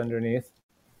layers underneath.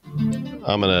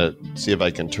 I'm gonna see if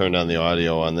I can turn down the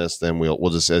audio on this. Then we'll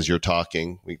just, as you're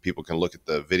talking, people can look at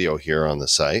the video here on the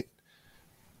site.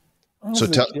 So a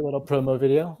little promo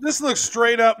video. This looks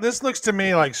straight up. This looks to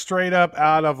me like straight up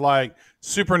out of like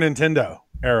Super Nintendo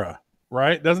era,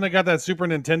 right? Doesn't it got that Super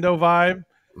Nintendo vibe?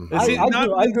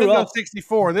 I grew up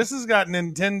 64. This has got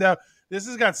Nintendo. This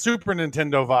has got Super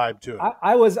Nintendo vibe to it.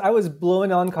 I was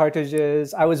blowing on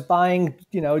cartridges. I was buying,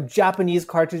 Japanese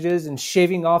cartridges and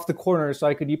shaving off the corners so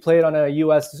I could play it on a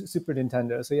US Super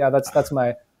Nintendo. So yeah, that's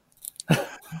my.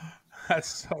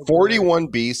 That's so 41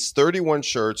 beasts, 31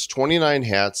 shirts, 29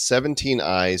 hats, 17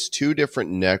 eyes, 2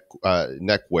 different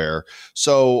neckwear.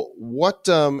 So what,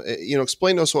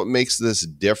 explain to us what makes this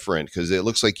different, because it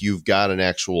looks like you've got an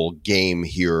actual game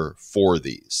here for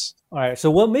these. All right.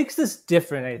 So what makes this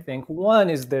different, I think, one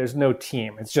is there's no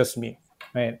team. It's just me,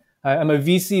 right? I'm a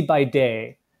VC by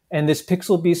day, and this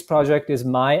Pixel Beast project is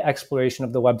my exploration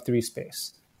of the Web3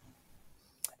 space.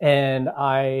 And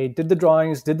I did the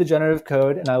drawings, did the generative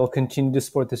code, and I will continue to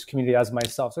support this community as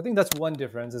myself. So I think that's one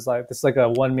difference. It's like a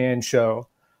one-man show.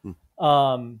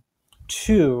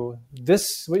 2,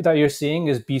 this that you're seeing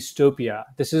is Beastopia.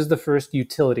 This is the first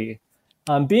utility.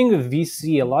 Being a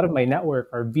VC, a lot of my network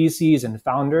are VCs and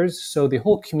founders. So the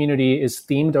whole community is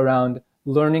themed around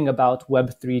learning about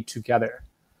Web3 together.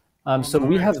 So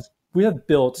we have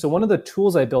built, so one of the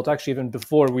tools I built actually even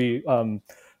before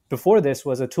this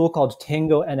was a tool called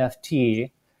Tango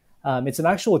NFT. It's an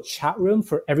actual chat room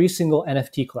for every single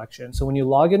NFT collection. So when you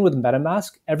log in with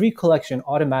MetaMask, every collection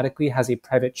automatically has a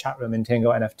private chat room in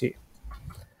Tango NFT.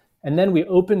 And then we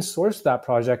open sourced that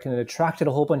project, and it attracted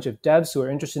a whole bunch of devs who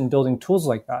are interested in building tools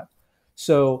like that.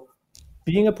 So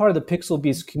being a part of the Pixel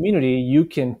Beast community, you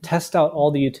can test out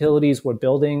all the utilities we're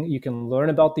building. You can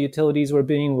learn about the utilities we're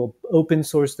building. We'll open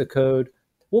source the code.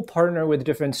 We'll partner with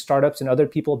different startups and other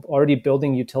people already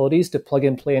building utilities to plug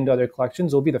and play into other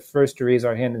collections. We'll be the first to raise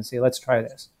our hand and say, let's try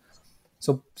this.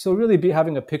 So really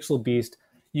having a Pixel Beast,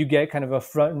 you get kind of a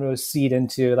front row seat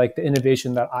into like the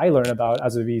innovation that I learn about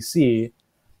as a VC.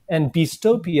 And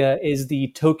Beastopia is the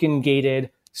token-gated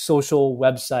social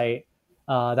website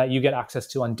that you get access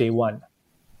to on day one.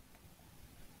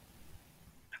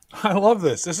 I love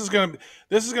this. This is gonna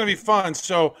be fun.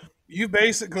 So you're a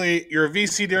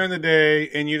VC during the day,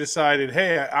 and you decided,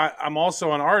 hey, I'm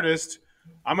also an artist.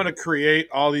 I'm going to create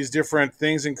all these different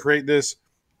things and create this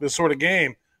sort of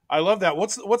game. I love that.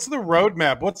 What's the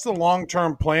roadmap? What's the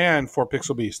long-term plan for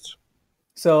Pixel Beast?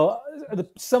 So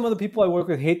some of the people I work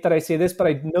with hate that I say this, but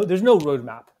I know there's no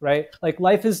roadmap, right? Like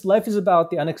life is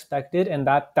about the unexpected, and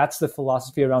that's the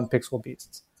philosophy around Pixel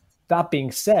Beasts. That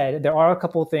being said, there are a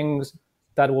couple of things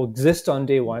that will exist on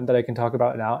day one that I can talk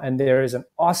about now. And there is an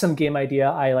awesome game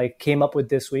idea I came up with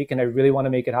this week, and I really want to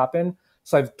make it happen.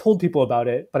 So I've told people about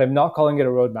it, but I'm not calling it a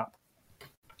roadmap.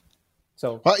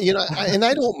 So, well, and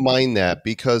I don't mind that,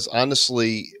 because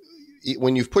honestly,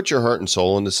 when you've put your heart and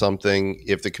soul into something,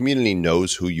 if the community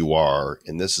knows who you are,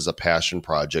 and this is a passion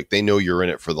project, they know you're in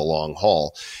it for the long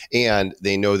haul, and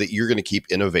they know that you're going to keep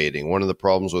innovating. One of the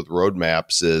problems with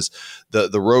roadmaps is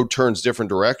the road turns different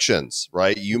directions,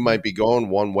 right? You might be going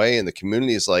one way, and the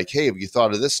community is like, hey, have you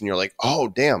thought of this? And you're like, oh,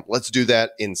 damn, let's do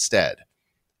that instead.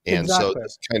 And so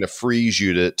this kind of frees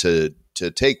you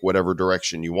to take whatever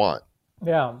direction you want.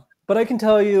 Yeah. But I can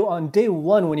tell you on day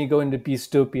one, when you go into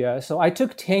Beastopia, so I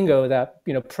took Tango, that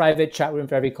private chat room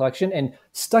for every collection, and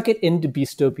stuck it into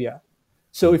Beastopia.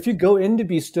 So if you go into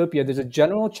Beastopia, there's a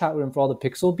general chat room for all the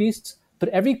Pixel Beasts, but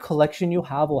every collection you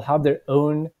have will have their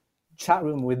own chat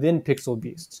room within Pixel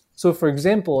Beasts. So for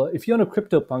example, if you own a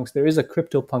CryptoPunks, there is a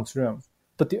CryptoPunks room.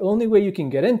 But the only way you can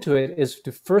get into it is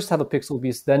to first have a Pixel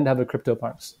Beast, then have a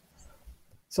CryptoPunks.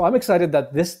 So I'm excited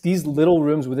that these little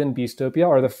rooms within Beastopia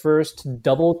are the first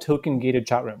double token gated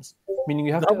chat rooms. meaning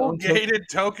you have double to own gated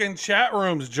token chat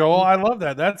rooms, Joel. I love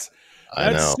that. That's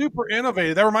super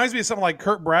innovative. That reminds me of something like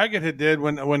Kurt Braggett had did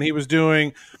when he was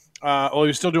doing he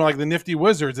was still doing like the Nifty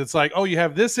Wizards. It's like, oh, you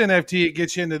have this NFT, it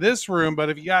gets you into this room, but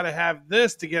if you got to have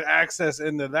this to get access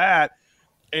into that,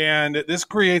 and this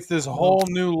creates this whole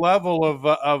new level of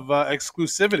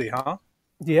exclusivity, huh?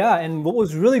 Yeah, and what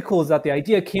was really cool is that the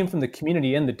idea came from the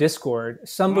community in the Discord.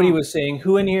 Somebody was saying,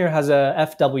 who in here has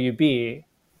a FWB?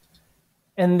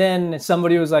 And then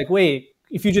somebody was like, wait,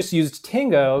 if you just used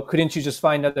Tango, couldn't you just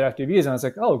find other FWBs? And I was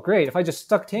like, oh, great. If I just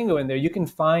stuck Tango in there, you can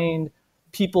find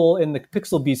people in the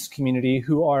Pixel Beast community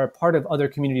who are part of other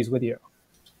communities with you.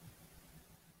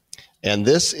 And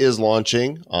this is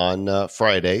launching on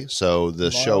Friday, so the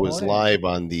show is live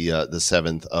on the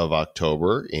 7th of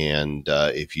October. And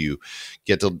if you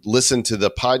get to listen to the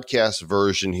podcast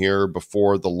version here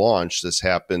before the launch, this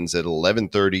happens at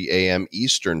 11:30 a.m.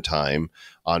 Eastern time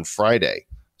on Friday.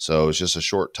 So it's just a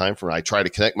short time from now. I try to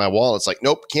connect my wallet. It's like,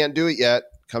 nope, can't do it yet.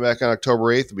 Come back on October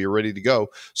 8th and be ready to go.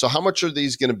 So how much are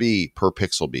these going to be per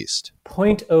Pixel Beast?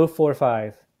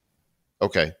 0.045.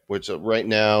 Okay, which right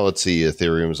now, let's see,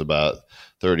 Ethereum is about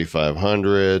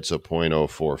 3,500, so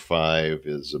 0.045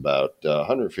 is about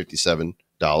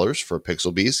 $157 for a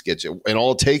Pixel Beast. Get you, and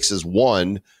all it takes is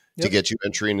one to get you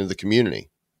entry into the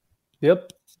community.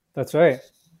 Yep, that's right.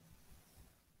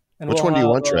 And which one do you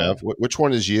want, Trav? Which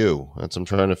one is you? That's I'm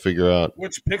trying to figure out.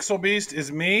 Which Pixel Beast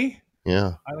is me?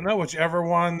 Yeah. I don't know, whichever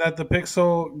one that the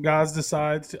Pixel gods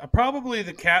decides. Probably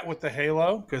the cat with the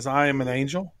halo, because I am an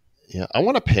angel. Yeah, I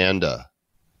want a panda.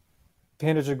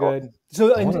 Pandas are good.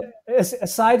 So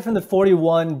aside from the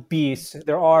 41 beasts,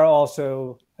 there are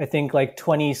also, I think, like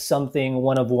 20-something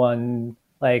one-of-one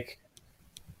like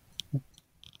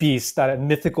beasts, that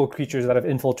mythical creatures that have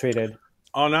infiltrated.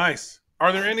 Oh, nice.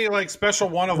 Are there any like special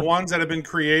one-of-ones that have been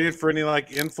created for any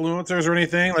like influencers or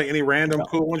anything? Like any random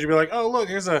cool ones you'd be like, oh, look,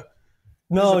 here's a...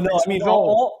 No. I mean,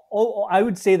 I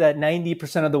would say that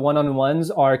 90% of the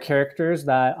one-on-ones are characters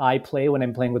that I play when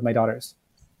I'm playing with my daughters.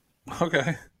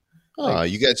 Okay.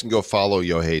 You guys can go follow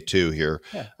Yohei too here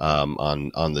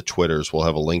on the Twitters. We'll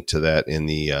have a link to that in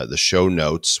the show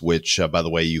notes, which, by the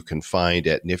way, you can find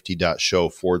at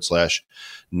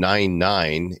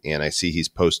nifty.show/99. And I see he's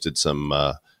posted some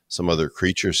other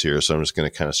creatures here, so I'm just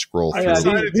going to kind of scroll through.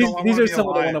 These are some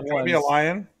of the one-of-ones. Want to be a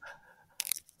lion?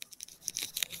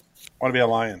 Want to be a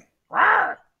lion?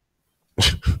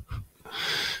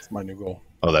 That's my new goal.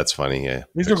 Oh, that's funny. Yeah,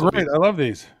 these are great. I love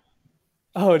these.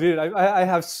 Oh, dude, I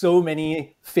have so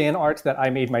many fan art that I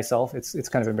made myself. It's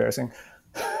kind of embarrassing.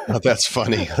 Oh, that's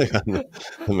funny.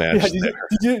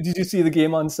 Did you see the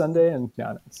game on Sunday? And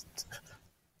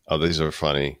oh, these are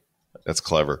funny. That's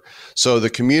clever. So the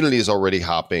community is already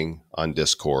hopping on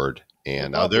Discord,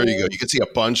 and there you go. You can see a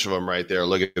bunch of them right there.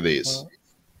 Look at these.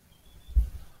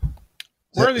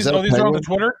 Where are these? Oh, these are on the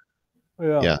Twitter?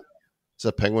 Yeah. Is that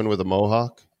a penguin with a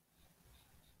mohawk?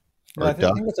 No, I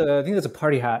think that's a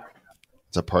party hat.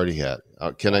 It's a party hat.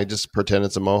 Can I just pretend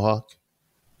it's a mohawk?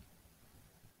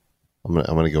 I'm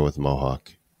gonna go with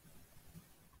mohawk.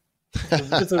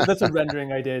 That's a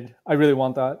rendering I did. I really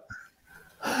want that.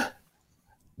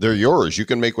 They're yours. You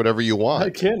can make whatever you want. I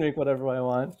can make whatever I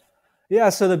want. Yeah,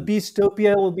 so the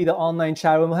Beastopia will be the online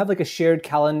chat room. We'll have like a shared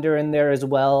calendar in there as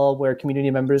well, where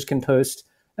community members can post.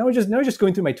 Now we're just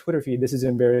going through my Twitter feed. This is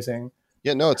embarrassing.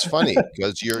 Yeah, no, it's funny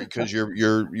because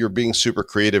you're being super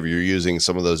creative. You're using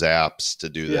some of those apps to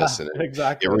do this, and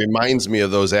exactly. It reminds me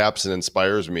of those apps and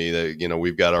inspires me that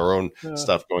we've got our own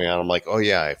stuff going on. I'm like, oh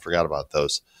yeah, I forgot about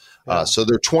those. Yeah. So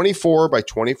they're 24 by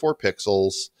 24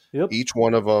 pixels. Yep. Each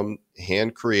one of them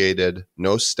hand created.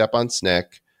 No step on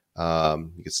snack.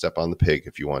 You can step on the pig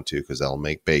if you want to, because that'll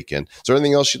make bacon. Is there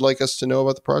anything else you'd like us to know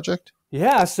about the project?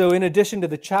 Yeah, so in addition to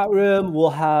the chat room,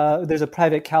 there's a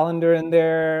private calendar in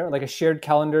there, like a shared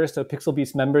calendar. So Pixel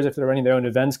Beast members, if they're running their own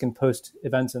events, can post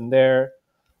events in there.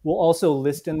 We'll also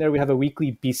list in there, we have a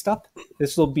weekly Beast Up.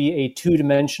 This will be a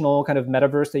 2-dimensional kind of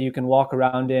metaverse that you can walk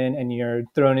around in, and you're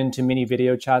thrown into mini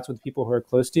video chats with people who are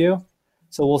close to you.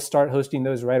 So we'll start hosting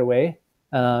those right away.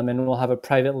 And we'll have a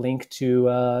private link to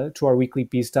our weekly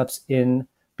Beast Ups in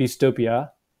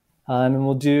Beastopia. And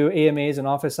we'll do AMAs and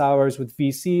office hours with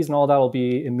VCs, and all that will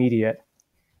be immediate.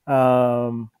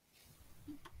 And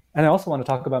I also want to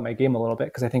talk about my game a little bit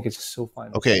because I think it's just so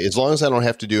fun. Okay, as long as I don't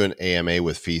have to do an AMA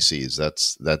with VCs,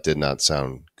 that did not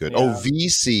sound good. Yeah. Oh,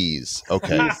 VCs.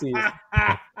 Okay. VCs.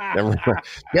 Never mind.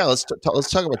 Yeah, let's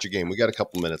talk about your game. We got a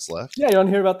couple minutes left. Yeah, you want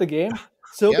to hear about the game?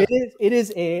 So yeah. It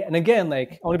is and again,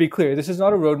 like, I want to be clear, this is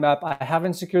not a roadmap. I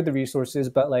haven't secured the resources,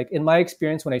 but like in my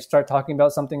experience, when I start talking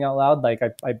about something out loud, like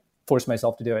I force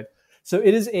myself to do it. So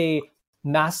it is a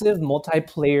massive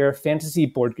multiplayer fantasy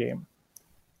board game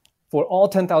for all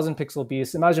 10,000 pixel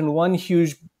beasts. Imagine one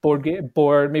huge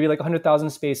board, maybe like 100,000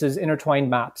 spaces, intertwined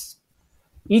maps.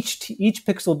 Each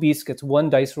pixel beast gets one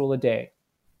dice roll a day,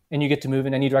 and you get to move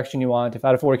in any direction you want. If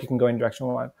out of work, you can go any direction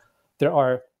you want. There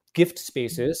are gift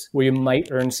spaces where you might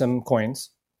earn some coins.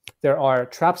 There are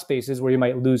trap spaces where you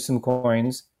might lose some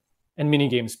coins, and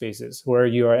minigame spaces where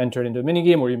you are entered into a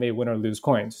minigame where you may win or lose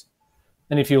coins.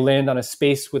 And if you land on a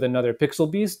space with another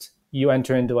pixel beast, you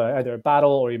enter into either a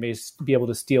battle or you may be able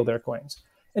to steal their coins.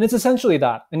 And it's essentially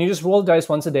that. And you just roll dice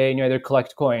once a day and you either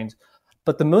collect coins.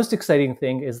 But the most exciting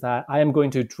thing is that I am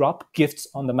going to drop gifts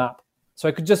on the map. So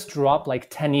I could just drop like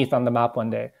 10 ETH on the map one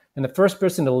day. And the first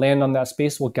person to land on that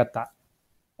space will get that.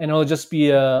 And it'll just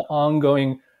be an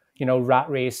ongoing, rat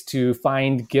race to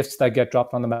find gifts that get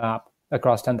dropped on the map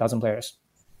across 10,000 players.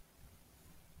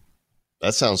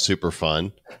 That sounds super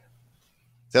fun.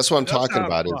 That's what I'm talking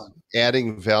about, is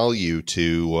adding value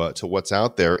to what's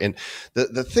out there. And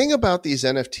the thing about these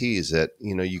NFTs that,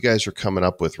 you guys are coming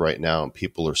up with right now and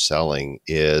people are selling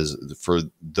is, for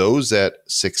those that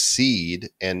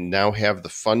succeed and now have the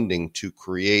funding to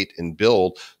create and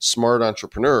build, smart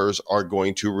entrepreneurs are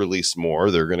going to release more.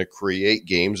 They're going to create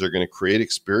games. They're going to create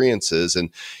experiences. And,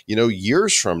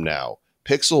 years from now,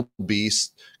 Pixel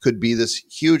Beast could be this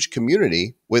huge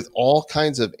community with all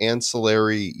kinds of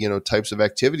ancillary, types of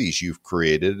activities you've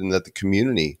created and that the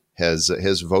community has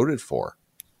voted for.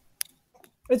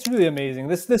 It's really amazing.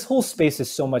 This whole space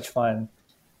is so much fun.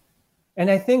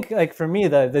 And I think, like, for me,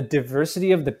 the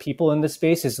diversity of the people in the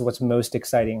space is what's most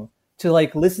exciting. To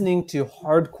like listening to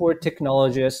hardcore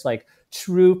technologists, like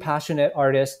true passionate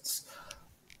artists,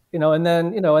 and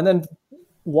then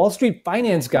Wall Street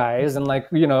finance guys and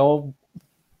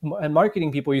and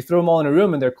marketing people. You throw them all in a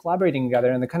room and they're collaborating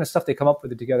together, and the kind of stuff they come up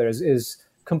with together is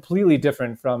completely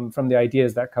different from the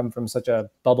ideas that come from such a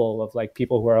bubble of like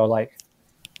people who are alike.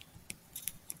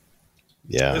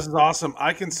 Yeah, this is awesome.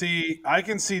 I can see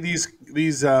these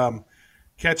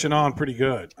catching on pretty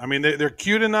good. I mean, they're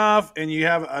cute enough, and you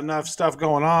have enough stuff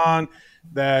going on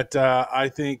that I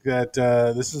think that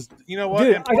this is, what?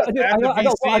 Dude,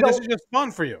 this is just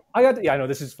fun for you. I know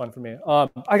this is fun for me.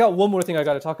 I got one more thing I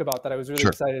got to talk about that I was really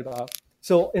excited about.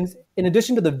 So in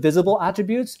addition to the visible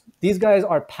attributes, these guys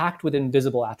are packed with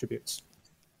invisible attributes.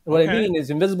 And what I mean is,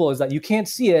 invisible is that you can't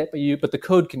see it, but the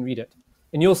code can read it,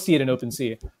 and you'll see it in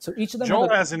OpenSea. So each of them. Joel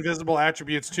has invisible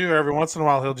attributes too. Every once in a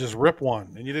while, he'll just rip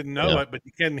one, and you didn't know it, but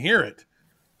you can hear it.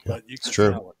 But you can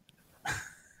smell it.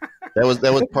 That was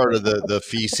part of the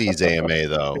feces AMA,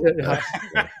 though.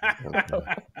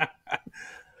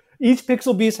 Each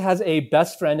pixel beast has a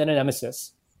best friend and a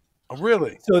nemesis. Oh,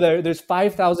 really? So there's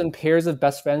 5,000 pairs of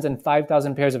best friends and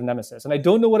 5,000 pairs of nemesis. And I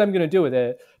don't know what I'm going to do with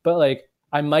it, but like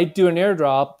I might do an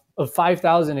airdrop of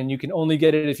 5,000, and you can only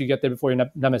get it if you get there before your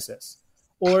nemesis.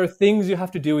 Or things you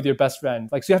have to do with your best friend.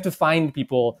 Like, so you have to find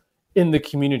people in the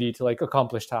community to like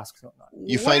accomplish tasks and whatnot.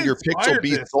 You find your pixel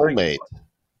beast soulmate.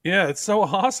 Yeah, it's so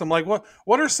awesome. Like, what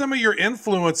are some of your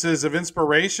influences of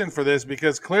inspiration for this?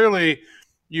 Because clearly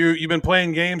you've been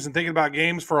playing games and thinking about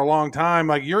games for a long time.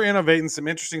 Like, you're innovating some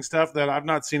interesting stuff that I've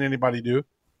not seen anybody do.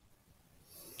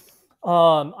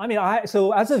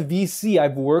 So as a VC,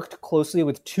 I've worked closely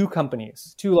with two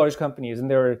large companies,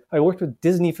 and I worked with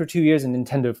Disney for 2 years and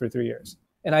Nintendo for 3 years.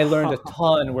 And I learned a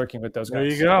ton working with those guys.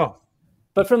 There you go.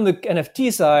 But from the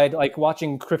NFT side, like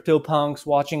watching CryptoPunks,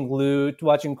 watching Loot,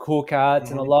 watching Cool Cats,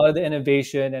 and a lot of the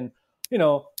innovation, and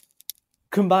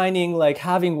combining, like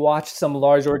having watched some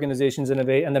large organizations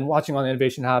innovate and then watching all the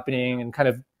innovation happening and kind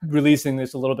of releasing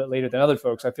this a little bit later than other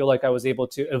folks, I feel like I was able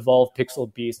to evolve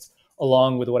Pixel Beasts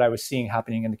along with what I was seeing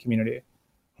happening in the community.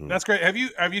 That's great. Have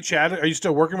you chatted? Are you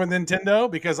still working with Nintendo?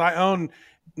 Because I own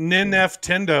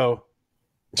Ninftendo.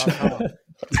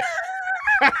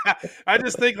 I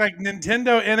just think like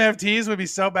Nintendo NFTs would be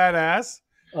so badass.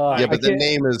 But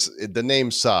the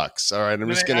name sucks. All right, I'm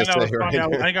just gonna say right here.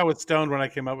 I think I was stoned when I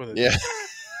came up with it. Yeah.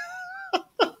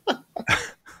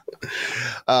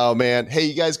 Oh man, hey,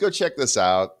 you guys, go check this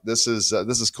out. This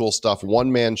is cool stuff.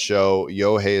 One man show.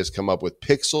 Yohei has come up with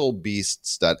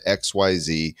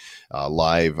pixelbeasts.xyz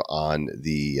live on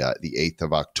the 8th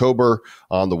of October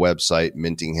on the website.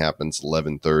 Minting happens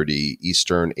 11:30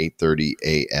 Eastern, 8:30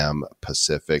 a.m.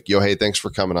 Pacific. Yohei, thanks for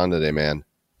coming on today, man.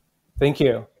 Thank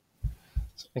you.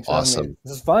 Thanks for having me.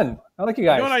 This is fun. I like you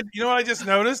guys. You know what I just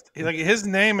noticed? Like, his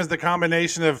name is the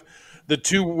combination of the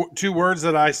two words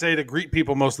that I say to greet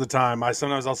people most of the time. I'll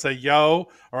say yo,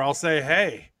 or I'll say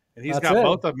hey, and he's got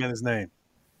both of them in his name.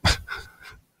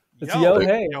 It's yo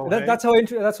hey. That's how I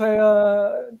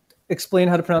explain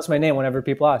how to pronounce my name whenever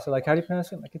people ask. They're like, how do you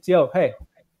pronounce it? Like, it's yo hey.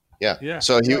 Yeah.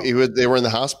 So they were in the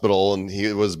hospital and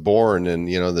he was born, and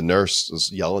the nurse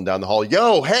was yelling down the hall,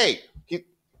 "Yo, hey,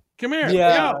 come here!"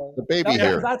 Yeah, the baby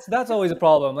here. That's always a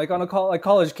problem. Like on a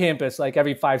college campus, like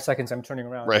every 5 seconds, I'm turning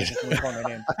around. Right. And calling my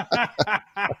name.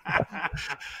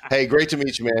 Hey, great to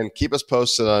meet you, man. Keep us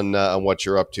posted on what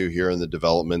you're up to here in the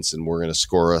developments, and we're going to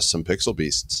score us some Pixel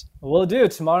Beasts. We'll do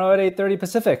tomorrow at 8:30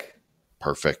 Pacific.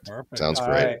 Perfect. Sounds All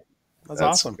great. right. That's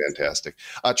awesome. Fantastic.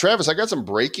 Travis, I got some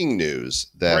breaking news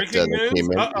that came in.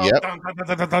 Yep.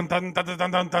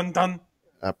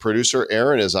 Producer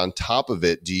Aaron is on top of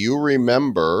it. Do you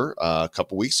remember a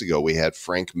couple weeks ago we had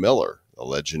Frank Miller, the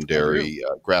legendary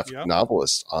graphic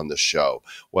novelist, on the show?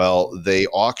 Well, they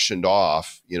auctioned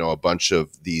off, a bunch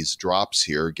of these drops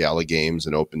here. Gala Games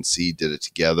and OpenSea did it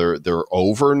together. They're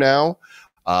over now.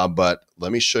 But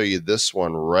let me show you this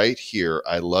one right here.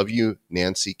 I Love You,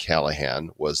 Nancy Callahan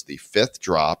was the 5th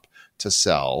drop to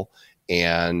sell.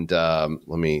 And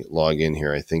let me log in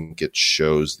here. I think it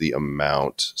shows the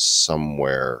amount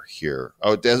somewhere here.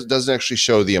 Oh, it doesn't actually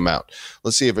show the amount.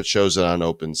 Let's see if it shows it on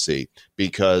OpenSea,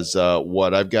 because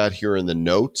what I've got here in the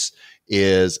notes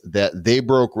is that they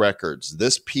broke records.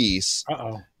 This piece,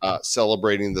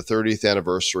 celebrating the 30th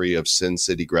anniversary of Sin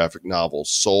City graphic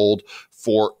novels, sold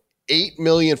for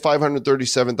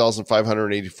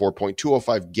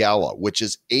 $8,537,584.205 Gala, which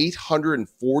is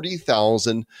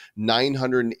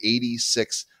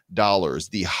 $840,986,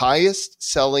 the highest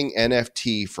selling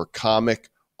NFT for comic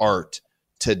art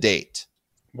to date.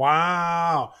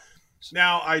 Wow.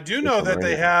 Now, I do know that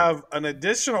they have an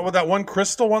additional, that one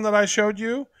crystal one that I showed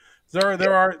you.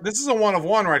 This is a one of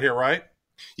one right here, right?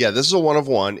 Yeah, this is a one of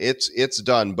one. It's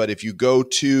done. But if you go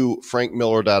to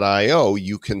frankmiller.io,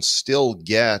 you can still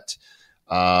get,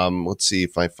 let's see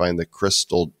if I find the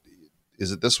crystal.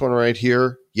 Is it this one right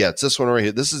here? Yeah, it's this one right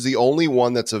here. This is the only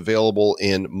one that's available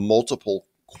in multiple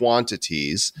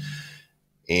quantities.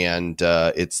 And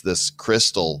it's this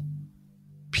crystal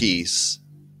piece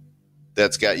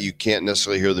that's got, you can't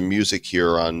necessarily hear the music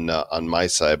here on my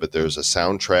side, but there's a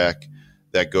soundtrack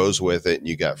that goes with it. And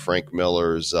you got Frank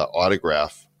Miller's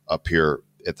autograph up here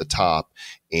at the top.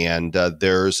 And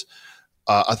there's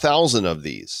 1,000 of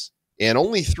these. And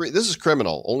only 3, this is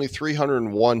criminal, only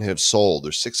 301 have sold.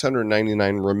 There's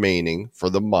 699 remaining for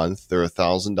the month. They're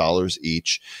 $1,000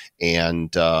 each.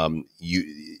 And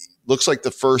looks like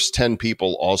the first 10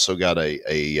 people also got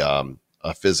a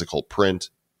physical print.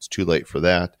 It's too late for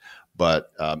that.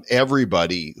 But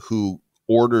everybody who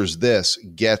orders this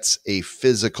gets a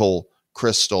physical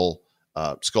crystal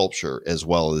sculpture as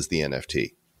well as the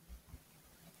NFT.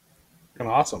 Kind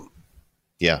of awesome.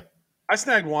 Yeah. I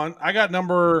snagged one. I got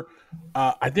number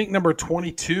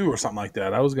 22 or something like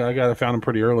that. I found them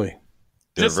pretty early.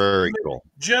 They're very cool.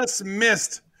 Just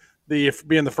missed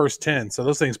being the first 10. So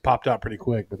those things popped out pretty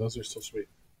quick, but those are so sweet.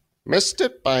 Missed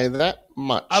it by that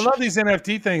much. I love these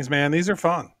NFT things, man. These are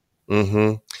fun.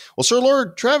 Mm-hmm. Well, Sir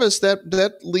Lord Travis,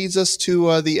 that leads us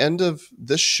to the end of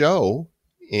this show.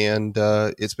 And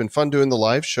it's been fun doing the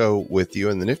live show with you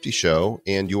and the Nifty show.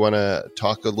 And you want to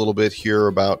talk a little bit here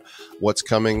about what's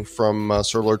coming from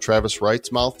Sir Lord Travis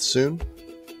Wright's mouth soon?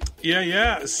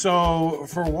 Yeah. So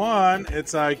for one,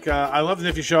 it's like I love the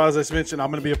Nifty show. As I mentioned,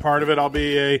 I'm going to be a part of it. I'll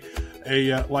be a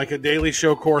daily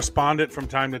show correspondent from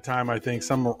time to time. I think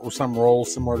some role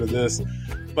similar to this.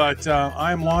 But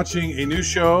I'm launching a new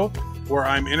show where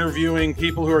I'm interviewing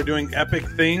people who are doing epic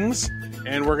things.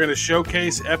 And we're going to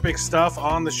showcase epic stuff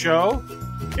on the show.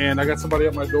 And I got somebody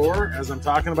at my door as I'm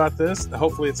talking about this.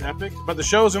 Hopefully it's epic. But the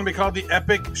show is going to be called The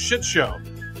Epic Shit Show.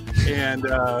 And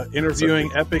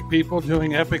interviewing epic people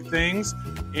doing epic things.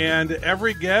 And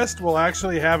every guest will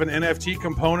actually have an NFT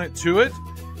component to it.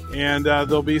 And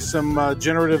there'll be some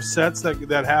generative sets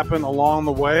that happen along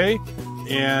the way.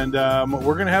 And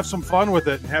we're going to have some fun with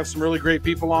it and have some really great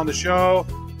people on the show.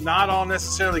 Not all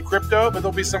necessarily crypto, but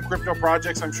there'll be some crypto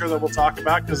projects I'm sure that we'll talk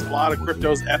about because a lot of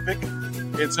crypto is epic.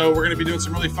 And so we're going to be doing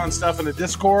some really fun stuff in the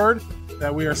Discord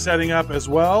that we are setting up as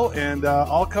well. And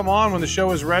I'll come on when the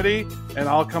show is ready, and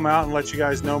I'll come out and let you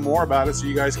guys know more about it so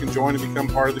you guys can join and become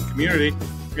part of the community.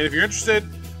 And if you're interested,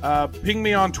 ping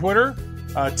me on Twitter.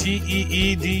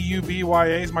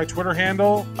 TEEDUBYA is my Twitter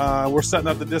handle. We're setting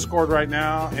up the Discord right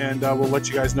now, and we'll let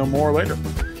you guys know more later.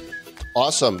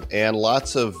 Awesome. And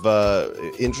lots of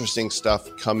interesting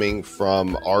stuff coming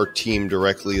from our team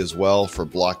directly as well for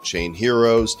Blockchain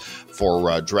Heroes,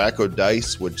 for Draco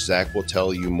Dice, which Zach will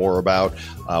tell you more about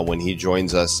when he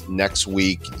joins us next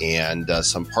week, and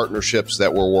some partnerships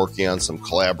that we're working on, some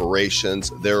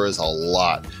collaborations. There is a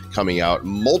lot coming out,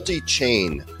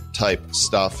 multi-chain type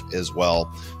stuff as well.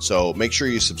 So make sure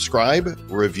you subscribe,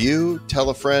 review, tell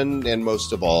a friend, and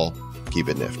most of all, keep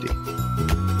it nifty.